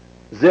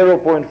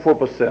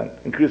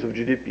 0.4% increase of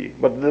GDP.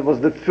 But that was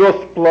the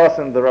first plus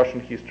in the Russian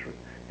history.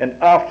 And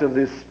after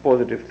these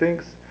positive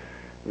things,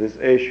 this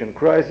Asian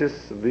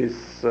crisis, this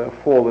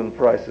fall in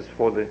prices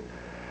for the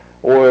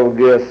oil,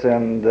 gas,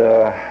 and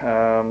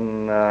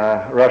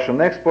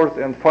Russian exports,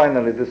 and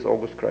finally this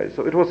August crisis.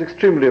 So it was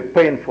extremely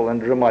painful and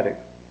dramatic,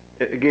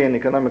 again,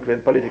 economically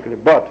and politically.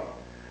 But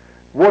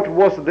what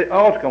was the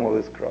outcome of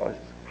this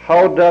crisis?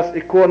 How does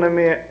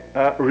economy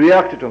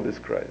reacted on this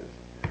crisis?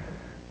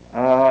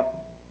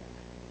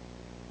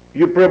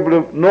 You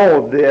probably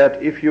know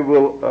that if you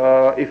will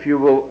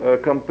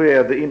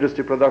compare the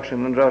industry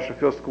production in Russia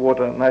first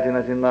quarter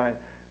 1999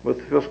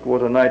 with first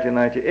quarter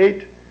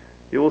 1998,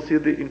 you will see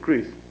the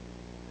increase.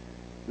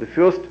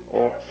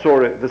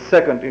 The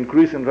second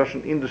increase in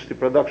Russian industry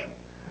production.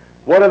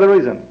 What are the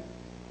reasons?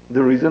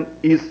 The reason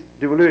is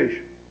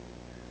devaluation.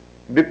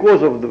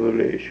 Because of the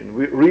devaluation,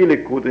 we really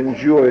could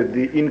enjoy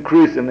the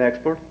increase in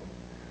export.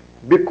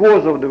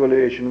 Because of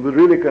devaluation, we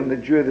really can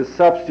enjoy the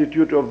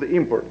substitute of the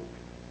import.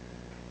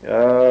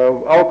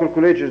 Our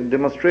calculations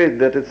demonstrate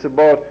that it's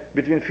about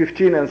between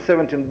 15 and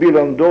 17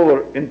 billion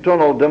dollar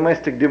internal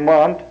domestic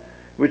demand,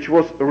 which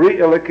was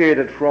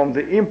reallocated from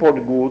the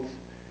import goods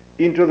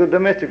into the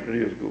domestic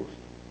produced goods.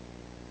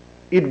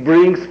 It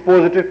brings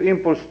positive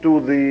impulse to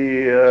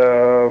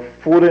the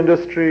food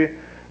industry,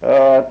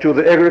 to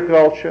the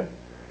agriculture.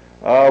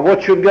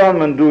 What should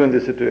government do in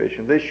this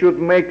situation? They should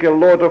make a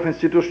lot of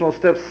institutional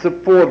steps,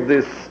 support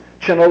this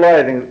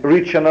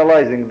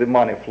rechannelizing the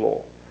money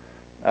flow.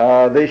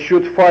 They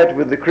should fight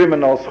with the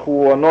criminals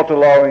who are not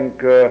allowing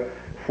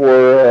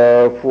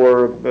for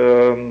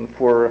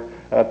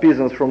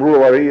peasants from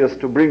rural areas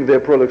to bring their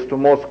products to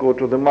Moscow,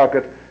 to the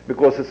market,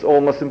 because it's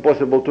almost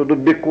impossible to do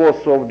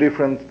because of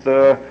different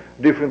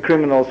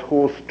criminals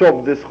who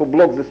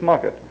block this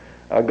market.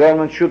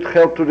 Government should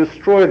help to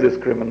destroy these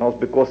criminals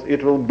because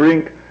it will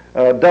bring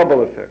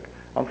double effect.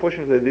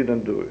 Unfortunately, they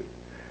didn't do it.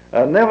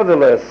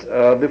 Nevertheless,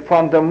 the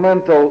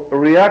fundamental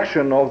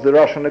reaction of the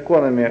Russian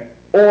economy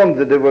on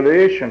the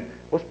devaluation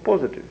was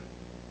positive.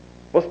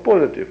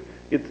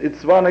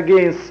 It's one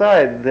again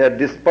side that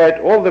despite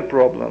all the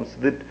problems,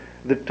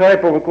 the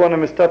type of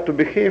economy start to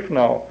behave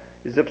now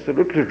is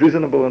absolutely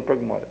reasonable and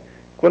pragmatic.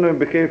 Economy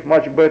behave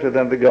much better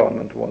than the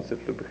government wants it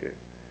to behave.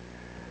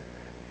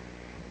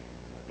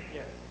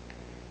 Yes.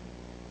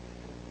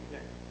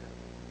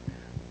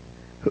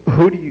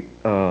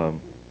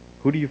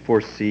 Who do you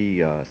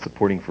foresee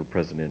supporting for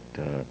president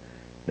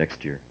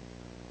next year?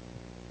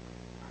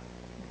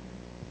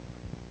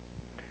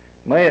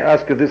 May I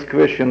ask you this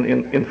question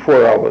in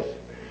 4 hours?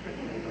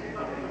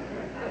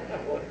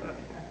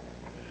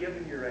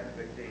 Given your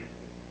expectations.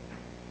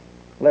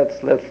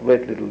 Let's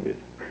wait a little bit.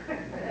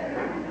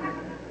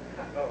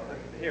 Oh,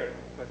 here,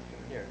 question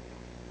here.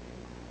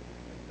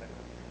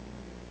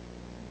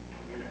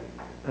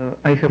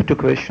 I have 2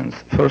 questions.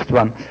 First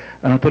one,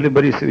 Anatoly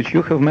Borisovich,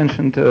 you have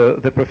mentioned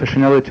the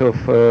professionality of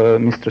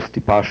Mr.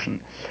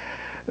 Stepashin.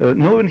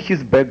 Knowing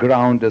his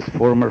background as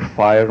former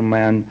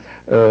fireman,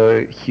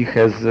 he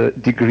has a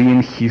degree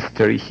in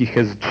history, he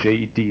has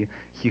JD,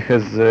 he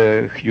has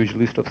a huge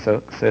list of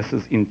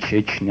successes in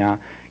Chechnya,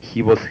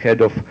 he was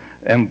head of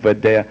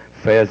MVD,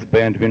 FSB,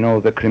 and we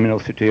know the criminal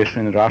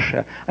situation in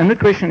Russia. I'm not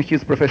questioning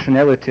his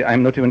professionality,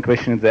 I'm not even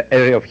questioning the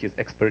area of his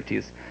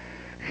expertise.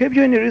 Have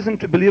you any reason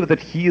to believe that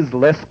he is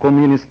less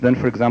communist than,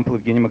 for example,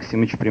 Evgeny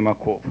Maximovich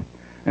Primakov?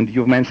 And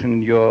you've mentioned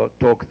in your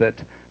talk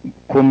that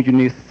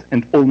communists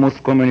and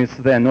almost communists,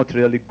 they are not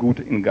really good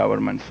in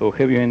government. So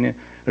have you any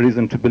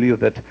reason to believe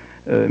that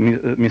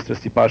Mr.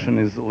 Stepashin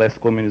is less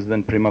communist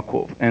than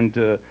Primakov?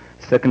 And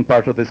second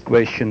part of this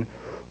question,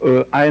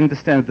 I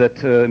understand that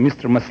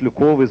Mr.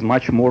 Maslyukov is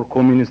much more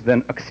communist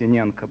than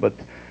Aksenenko, but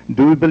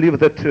do you believe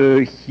that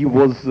he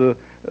was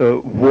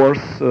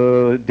worse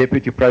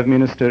deputy prime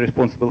minister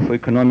responsible for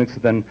economics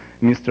than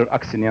Mr.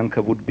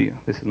 Aksenenko would be?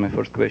 This is my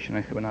first question.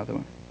 I have another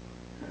one.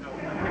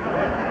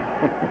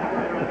 A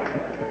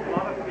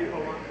lot of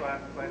people want to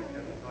ask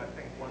questions, so I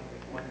think one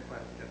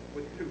question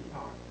with 2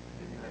 parts.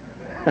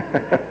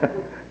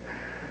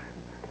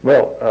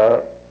 Well,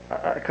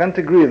 I can't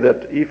agree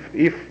that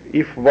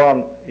if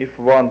one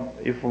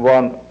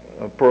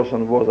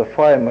person was a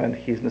fireman,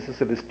 he's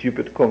necessarily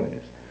stupid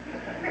communist.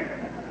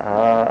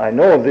 I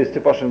know this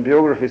Stepashin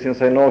biography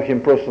since I know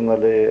him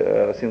personally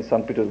since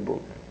St.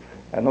 Petersburg.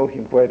 I know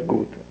him quite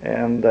good,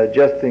 and I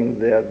just think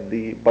that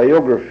the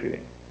biography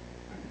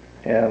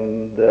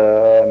and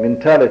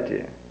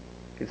mentality,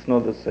 it's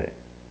not the same.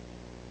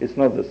 It's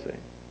not the same.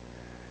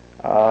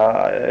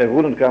 I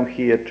wouldn't come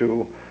here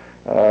to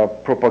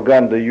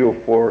propaganda you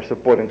for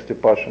supporting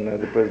Stepashin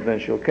as the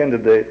presidential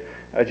candidate.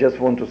 I just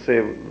want to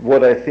say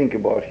what I think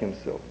about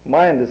himself.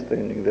 My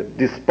understanding that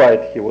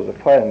despite he was a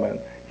fireman,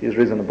 he's a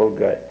reasonable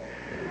guy.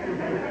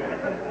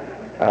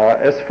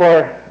 As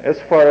far as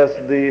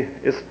the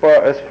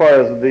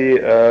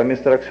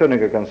Mr.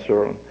 Aksenenko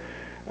concerned,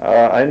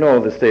 I know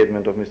the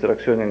statement of Mr.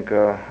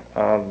 Aksenenko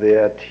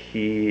that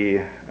he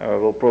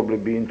will probably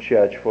be in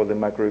charge for the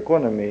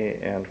macroeconomy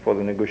and for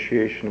the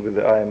negotiation with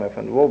the IMF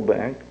and World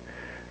Bank.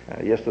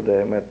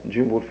 Yesterday I met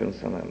Jim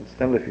Wolfenson and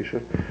Stanley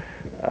Fischer.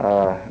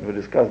 We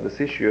discussed this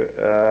issue.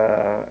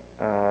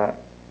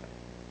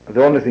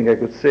 The only thing I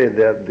could say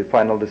that the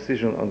final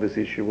decision on this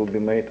issue will be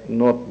made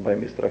not by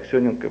Mr.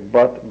 Aksenenko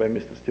but by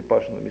Mr.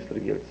 Stepashin and Mr.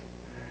 Yeltsin.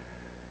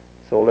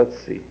 So let's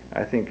see.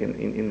 I think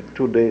in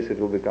 2 days it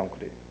will become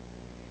clear.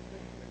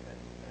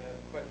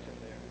 Question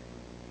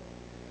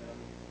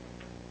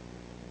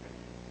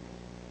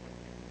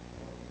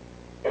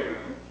there.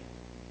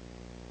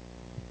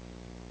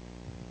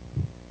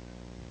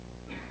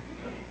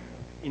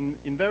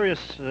 in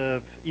various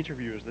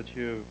interviews that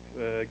you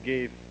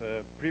gave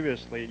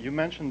previously, you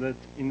mentioned that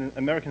in the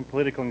American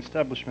political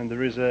establishment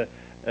there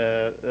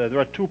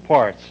are two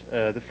parts.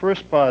 The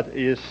first part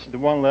is the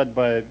one led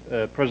by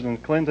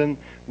President Clinton,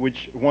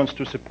 which wants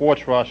to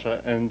support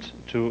Russia and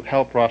to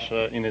help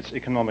Russia in its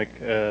economic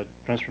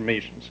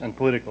transformations and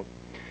political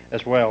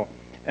as well.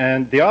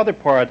 And the other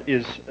part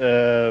is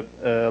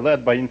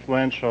led by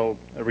influential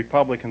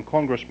Republican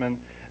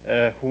congressmen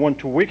who want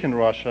to weaken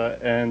Russia,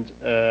 and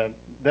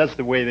that's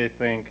the way they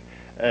think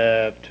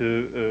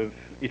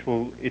it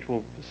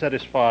will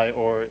satisfy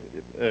or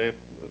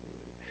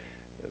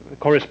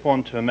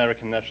correspond to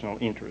American national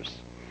interests.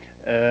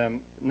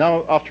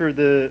 Now, after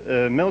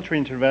the military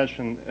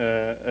intervention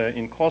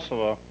in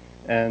Kosovo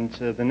and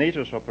the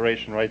NATO's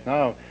operation right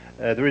now,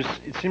 there is,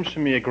 it seems to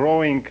me, a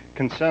growing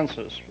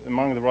consensus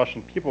among the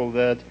Russian people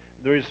that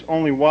there is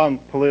only one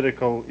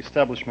political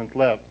establishment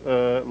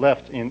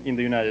left in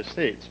the United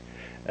States,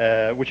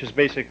 which is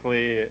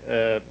basically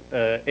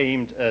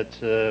aimed at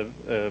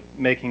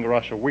making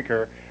Russia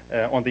weaker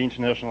on the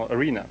international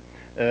arena.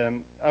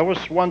 I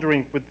was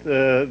wondering, with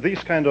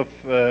these kind of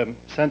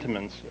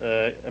sentiments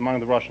among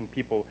the Russian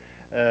people,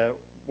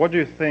 what do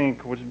you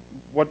think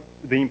what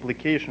the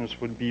implications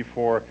would be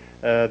for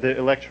the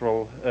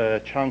electoral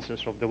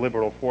chances of the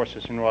liberal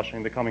forces in Russia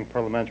in the coming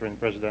parliamentary and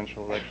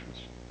presidential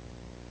elections?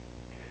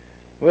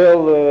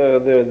 Well,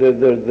 there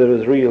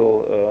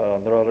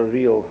are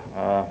real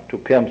two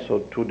camps or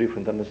two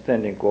different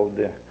understanding of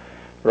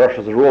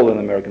Russia's role in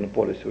American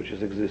policy, which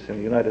exists in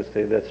the United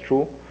States. That's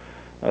true.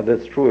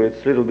 That's true.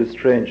 It's a little bit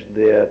strange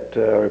that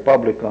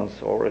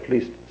Republicans, or at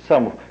least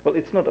some, well,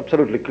 it's not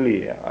absolutely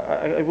clear.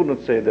 I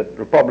wouldn't say that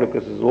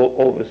Republicans is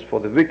always for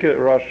the weaker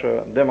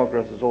Russia,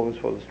 Democrats is always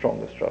for the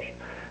strongest Russia.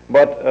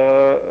 But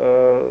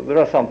there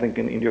are something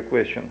in your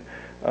question.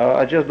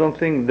 I just don't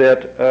think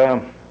that,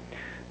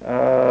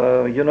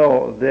 you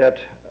know, that,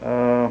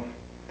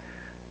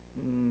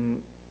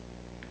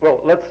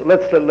 well,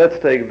 let's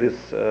take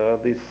this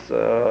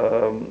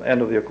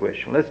end of your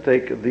question. Let's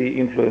take the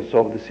influence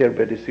of the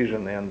Serbia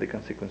decision and the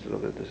consequences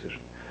of that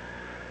decision.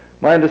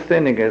 My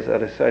understanding is,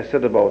 as I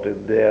said about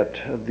it,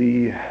 that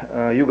the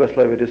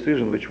Yugoslavia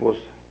decision, which was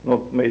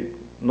not made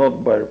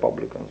not by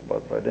Republicans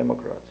but by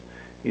Democrats,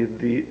 is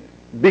the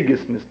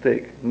biggest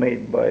mistake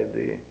made by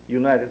the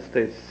United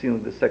States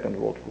since the Second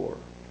World War.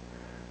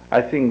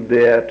 I think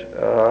that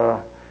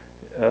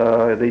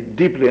they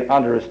deeply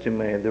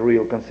underestimate the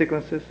real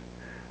consequences.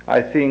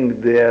 I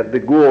think that the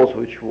goals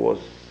which was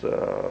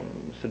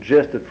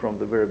suggested from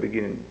the very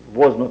beginning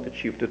was not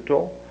achieved at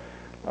all.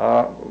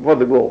 What are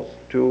the goals?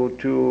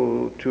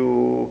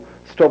 To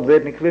stop the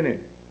ethnic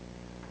cleansing.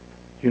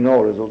 You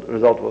know,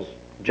 result was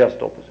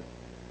just opposite.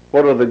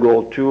 What was the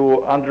goal?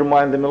 To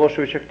undermine the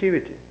Milosevic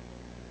activity.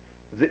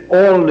 The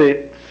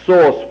only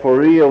source for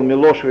real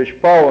Milosevic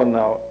power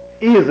now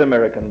is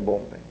American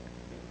bombing.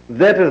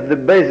 That is the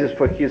basis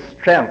for his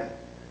strength.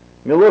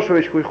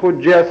 Milosevic,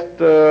 who just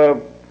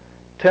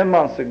 10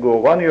 months ago,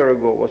 1 year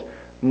ago, was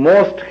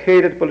most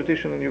hated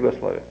politician in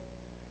Yugoslavia.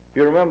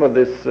 You remember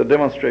this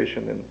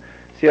demonstration in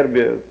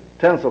Serbia,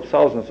 tens of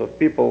thousands of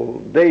people,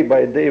 day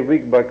by day,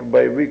 week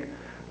by week,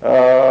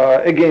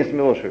 against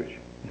Milosevic.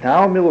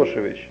 Now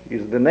Milosevic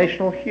is the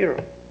national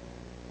hero,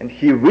 and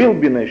he will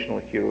be national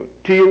hero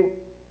till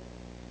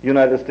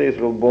United States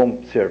will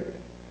bomb Serbia.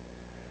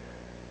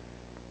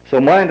 So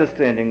my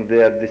understanding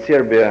that the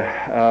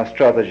Serbia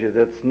strategy,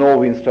 that's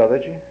no-win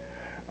strategy.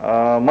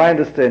 My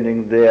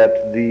understanding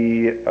that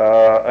the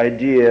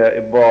idea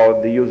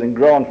about the using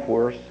ground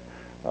force,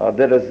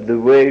 that is the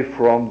way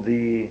from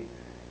the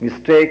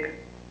mistake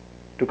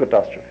to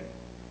catastrophe.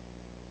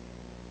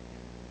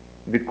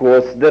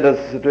 Because that is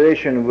a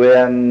situation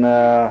when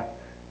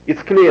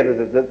it's clear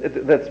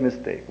that that's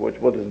mistake,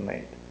 what is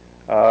made.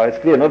 It's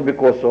clear not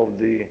because of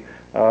the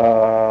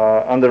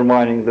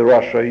undermining the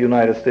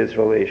Russia-United States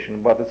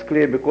relation, but it's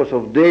clear because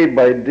of day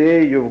by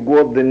day you've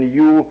got the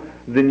new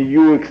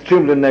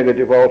extremely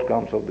negative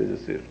outcomes of the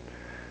decision.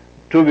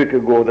 2 weeks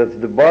ago, that's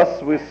the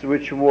bus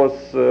which was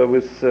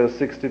with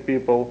 60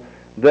 people.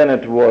 Then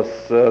it was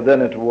the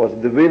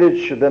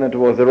village. Then it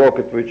was the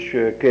rocket which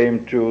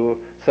came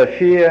to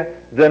Sofia.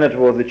 Then it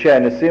was the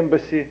Chinese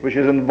embassy, which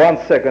is in 1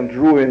 second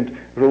ruined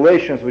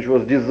relations, which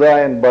was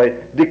designed by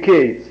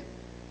decades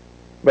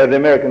by the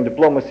American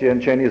diplomacy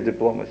and Chinese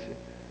diplomacy.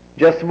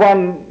 Just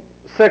 1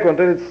 second,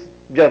 and it's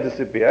just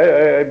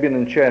disappeared. I've been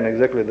in China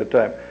exactly at the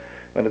time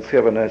when it's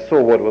happened. I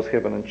saw what was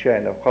happening in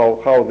China,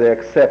 how they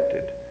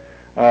accepted.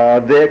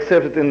 They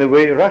accepted in the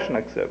way Russian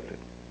accepted.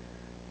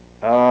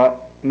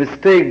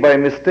 Mistake by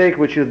mistake,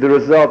 which is the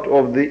result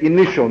of the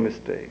initial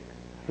mistake,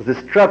 the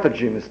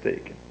strategy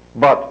mistaken.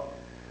 But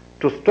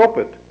to stop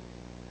it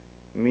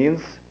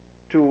means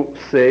to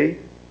say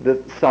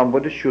that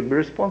somebody should be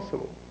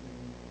responsible.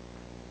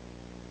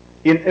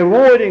 In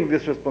avoiding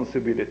this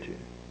responsibility,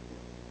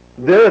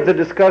 there is the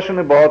discussion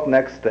about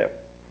next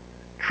step.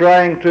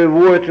 Trying to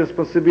avoid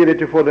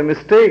responsibility for the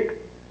mistake,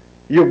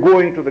 you're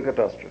going to the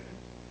catastrophe.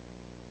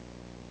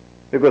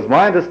 Because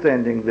my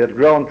understanding that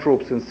ground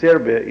troops in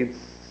Serbia, it's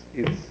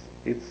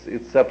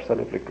It's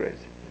absolutely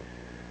crazy.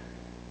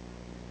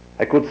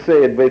 I could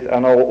say it based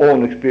on our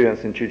own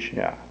experience in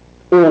Chechnya.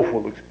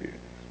 Awful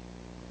experience.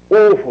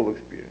 Awful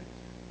experience.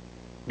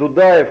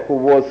 Dudayev, who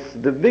was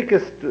the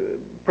weakest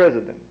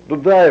president,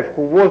 Dudayev,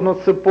 who was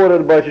not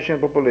supported by Chechen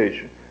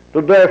population,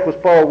 Dudayev, whose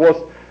power was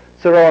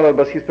surrounded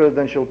by his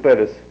presidential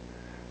palace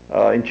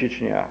in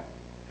Chechnya,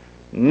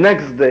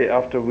 next day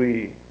after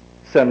we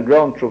sent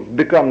ground troops,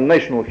 become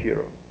national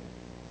hero.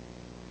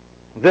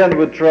 Then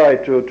we try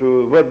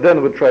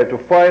to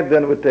fight.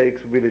 Then we take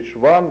village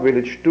 1,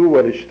 village 2,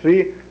 village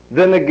 3.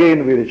 Then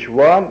again village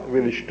 1,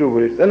 village 2,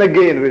 village, and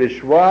again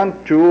village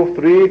 1, 2,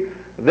 3.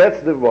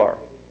 That's the war.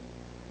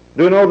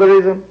 Do you know the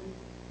reason?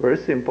 Very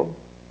simple.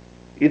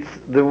 It's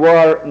the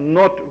war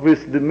not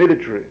with the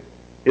military.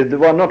 It's the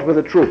war not with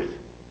the troops.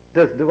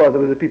 That's the war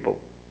with the people.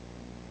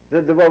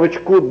 That's the war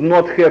which could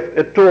not have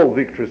at all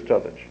victory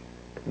strategy.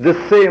 The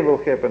same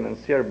will happen in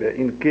Serbia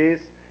in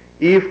case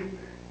if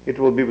it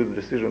will be with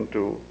the decision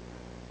to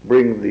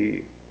bring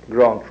the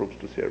ground troops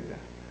to Serbia.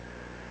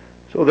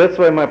 So that's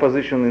why my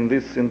position in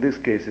this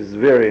case is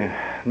very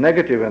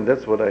negative, and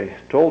that's what I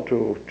told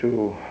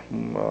to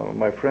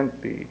my friend,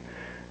 the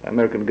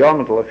American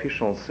governmental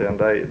officials,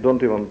 and I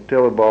don't even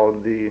tell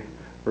about the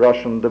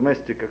Russian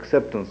domestic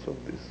acceptance of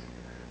these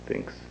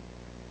things.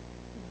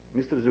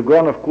 Mr.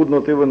 Zyuganov could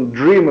not even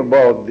dream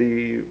about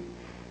the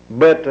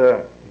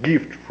better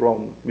gift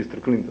from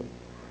Mr. Clinton.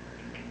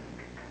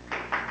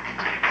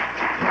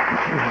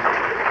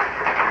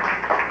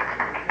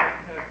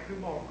 Two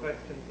more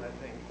questions, I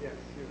think. Yes,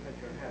 you had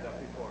your hand up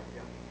before.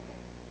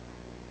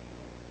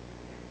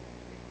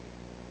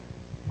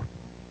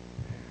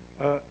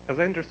 Yeah. As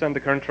I understand,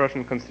 the current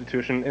Russian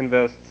constitution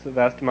invests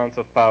vast amounts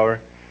of power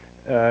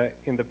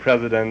in the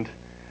president.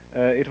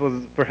 It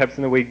was perhaps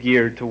in a way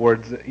geared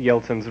towards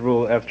Yeltsin's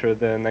rule after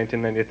the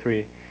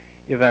 1993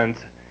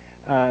 events.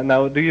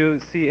 Now, do you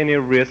see any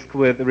risk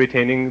with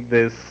retaining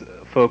this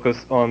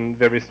focus on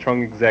very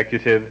strong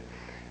executive,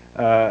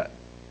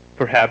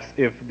 perhaps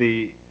if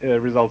the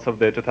results of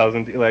the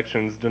 2000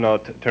 elections do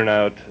not turn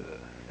out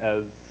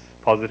as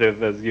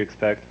positive as you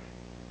expect?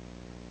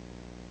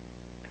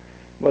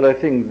 Well, I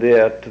think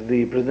that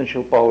the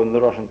presidential power in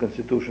the Russian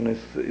constitution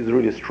is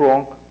really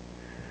strong,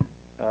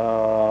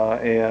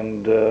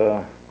 and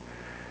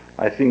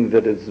I think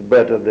that it's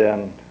better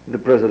than the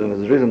president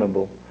is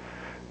reasonable.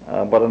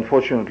 But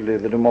unfortunately,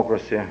 the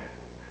democracy,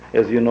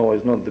 as you know,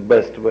 is not the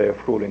best way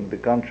of ruling the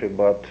country,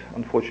 but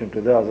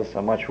unfortunately the others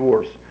are much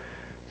worse.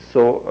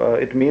 So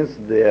it means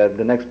that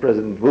the next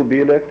president will be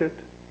elected,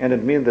 and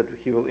it means that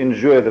he will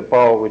enjoy the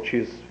power which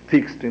is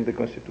fixed in the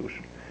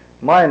constitution.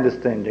 My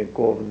understanding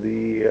of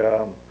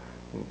the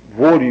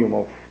volume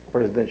of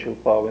presidential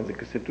power in the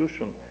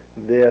constitution,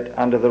 that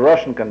under the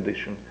Russian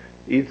condition,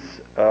 it's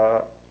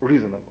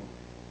reasonable.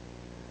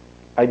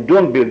 I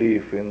don't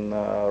believe in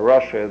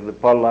Russia as the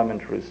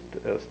parliamentary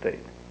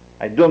state.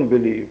 I don't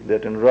believe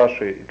that in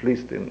Russia, at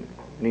least in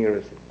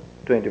nearest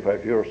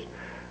 25 years,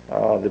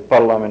 the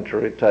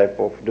parliamentary type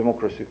of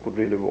democracy could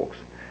really work.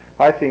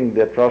 I think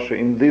that Russia,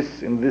 in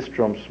this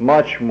terms,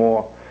 much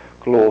more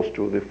close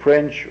to the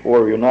French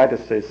or United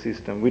States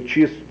system, which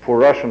is for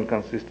Russian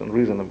consistent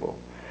reasonable.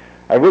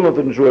 I will not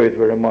enjoy it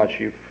very much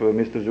if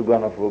Mr.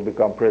 Zyuganov will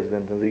become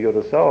president in the year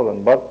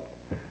 2000, but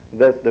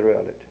that's the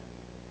reality.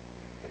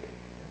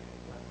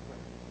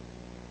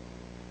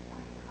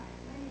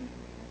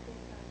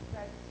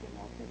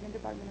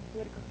 Department of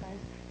Political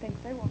Science.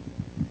 Thanks, I will.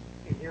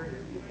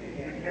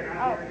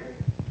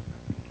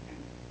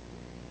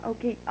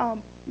 Okay,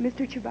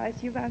 Mr.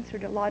 Chubias, you've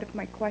answered a lot of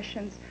my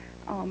questions.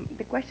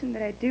 The question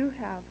that I do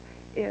have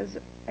is,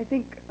 I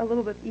think, a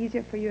little bit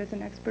easier for you as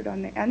an expert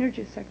on the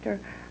energy sector,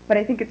 but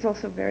I think it's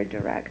also very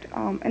direct.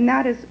 And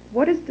that is,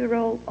 what is the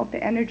role of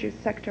the energy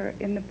sector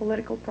in the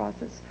political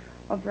process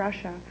of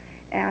Russia?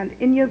 And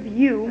in your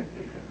view,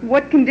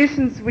 what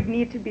conditions would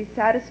need to be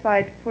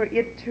satisfied for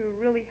it to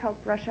really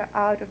help Russia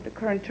out of the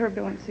current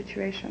turbulent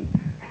situation?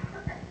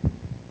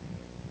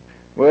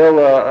 Well,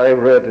 I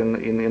read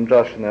in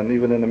Russian and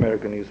even in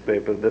American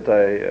newspapers that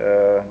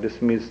I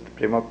dismissed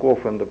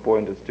Primakov and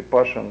appointed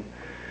Stepashin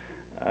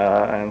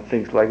and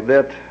things like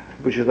that,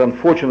 which is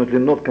unfortunately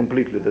not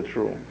completely the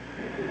true.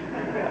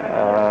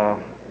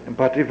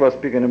 But if we're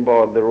speaking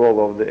about the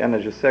role of the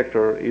energy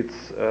sector,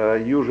 it's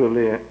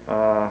usually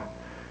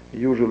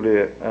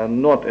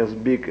not as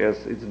big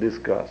as it's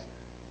discussed.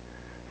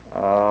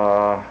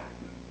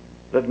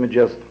 Let me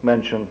just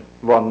mention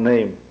one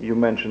name you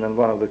mentioned in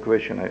one of the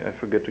questions. I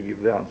forget to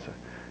give the answer.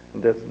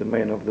 And that's the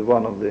name of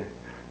one of the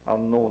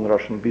unknown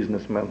Russian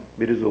businessmen,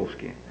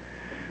 Berezovsky.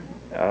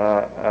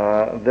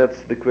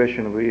 That's the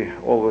question we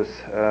always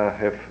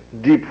have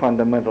deep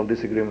fundamental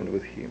disagreement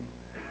with him.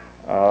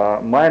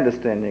 My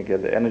understanding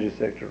of the energy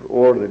sector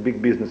or the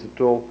big business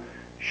at all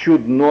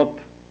should not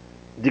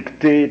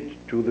dictate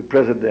to the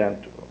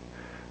president,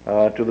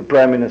 to the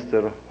prime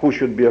minister, who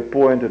should be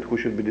appointed, who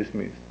should be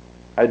dismissed.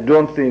 I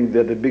don't think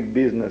that the big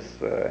business,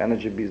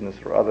 energy business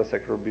or other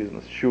sector of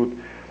business should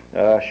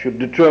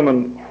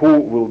determine who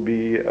will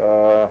be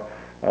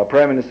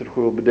prime minister,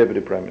 who will be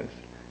deputy prime minister.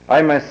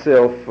 I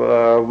myself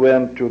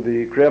went to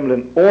the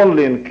Kremlin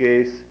only in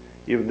case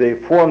if they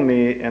phone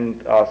me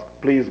and ask,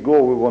 please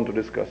go, we want to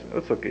discuss it.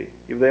 That's okay.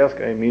 If they ask,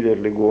 I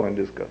immediately go and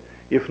discuss.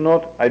 If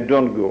not, I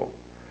don't go.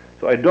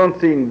 So I don't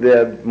think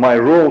that my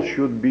role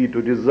should be to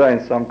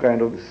design some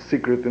kind of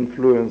secret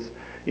influence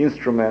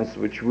instruments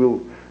which will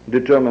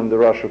determine the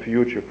Russia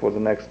future for the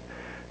next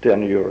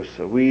 10 years.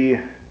 We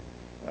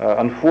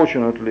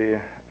unfortunately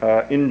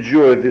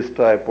enjoy this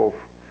type of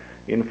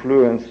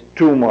influence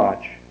too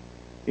much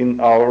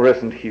in our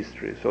recent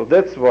history. So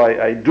that's why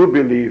I do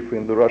believe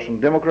in the Russian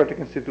democratic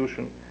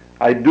institution.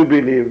 I do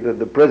believe that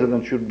the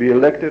president should be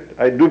elected.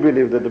 I do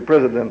believe that the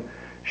president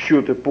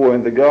should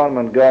appoint the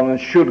government. Government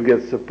should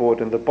get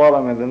support in the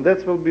parliament, and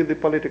that will be the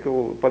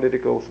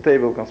political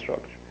stable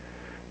construction.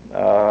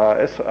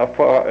 As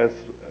far as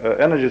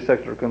energy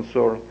sector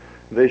concerned,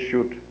 they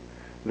should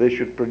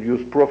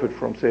produce profit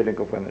from selling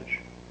of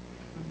energy.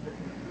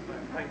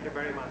 Thank you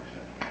very much.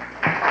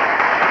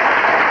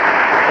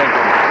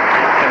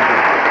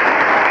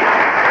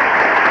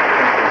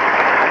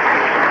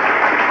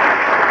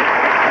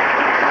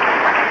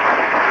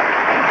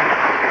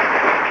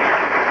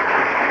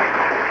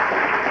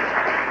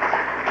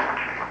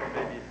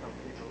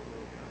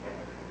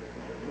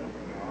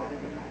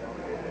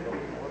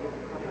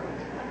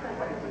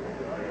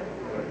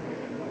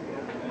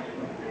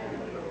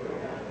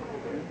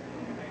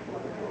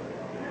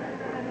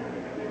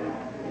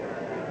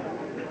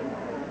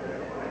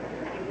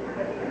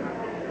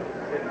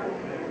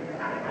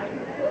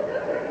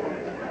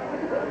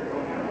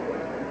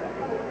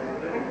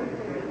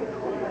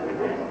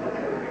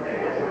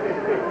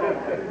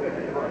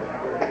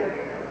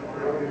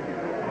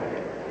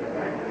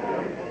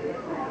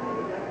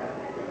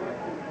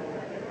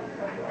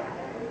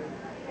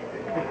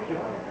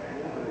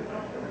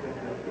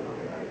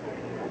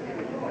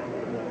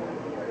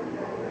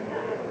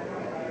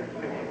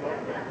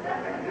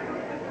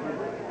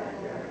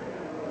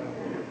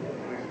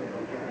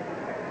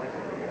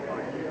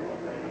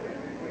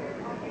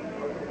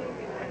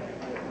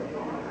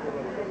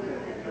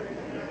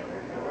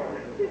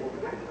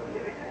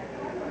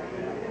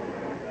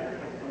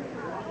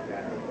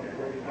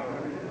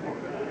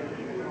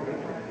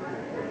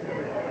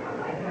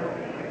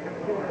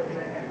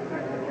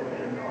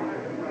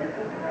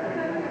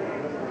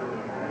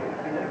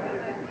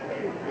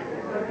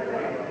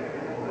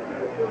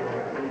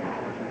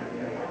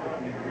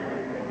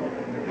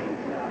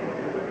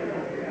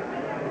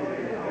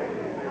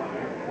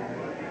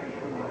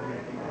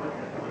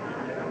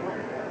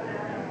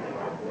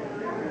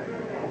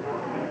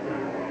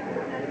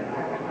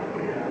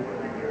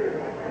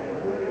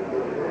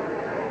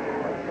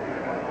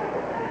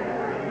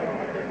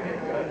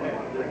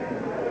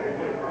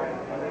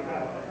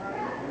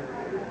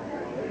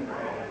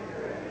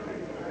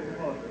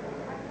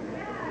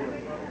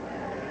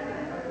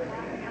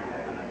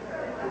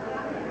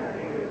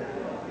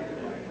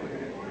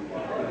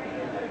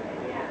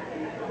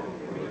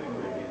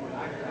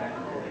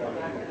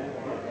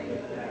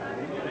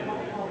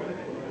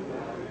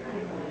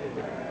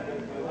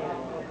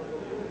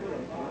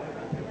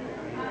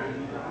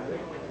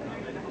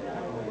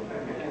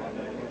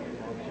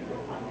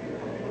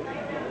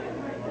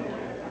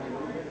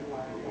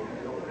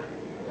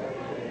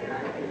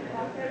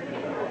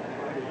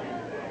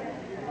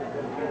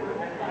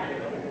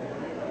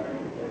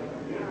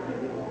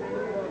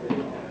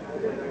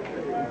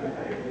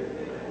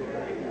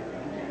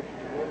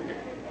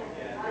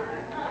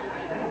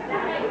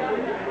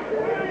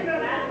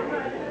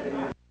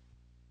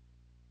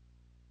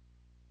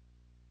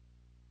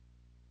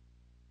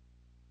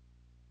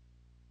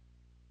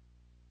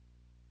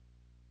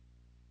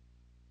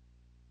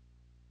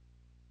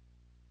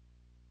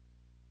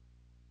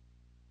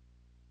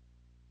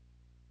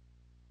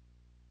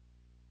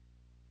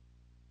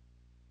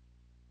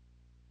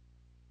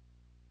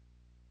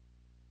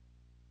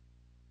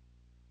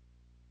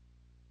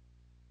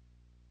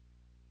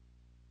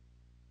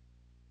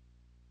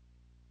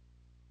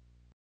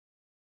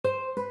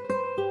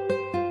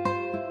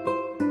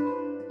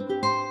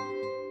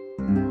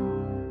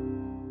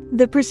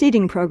 The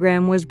preceding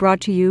program was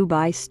brought to you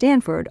by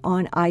Stanford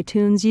on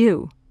iTunes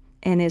U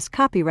and is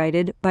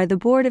copyrighted by the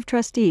Board of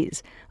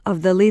Trustees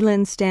of the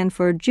Leland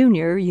Stanford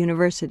Junior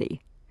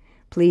University.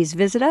 Please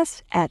visit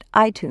us at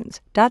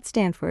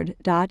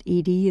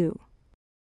itunes.stanford.edu.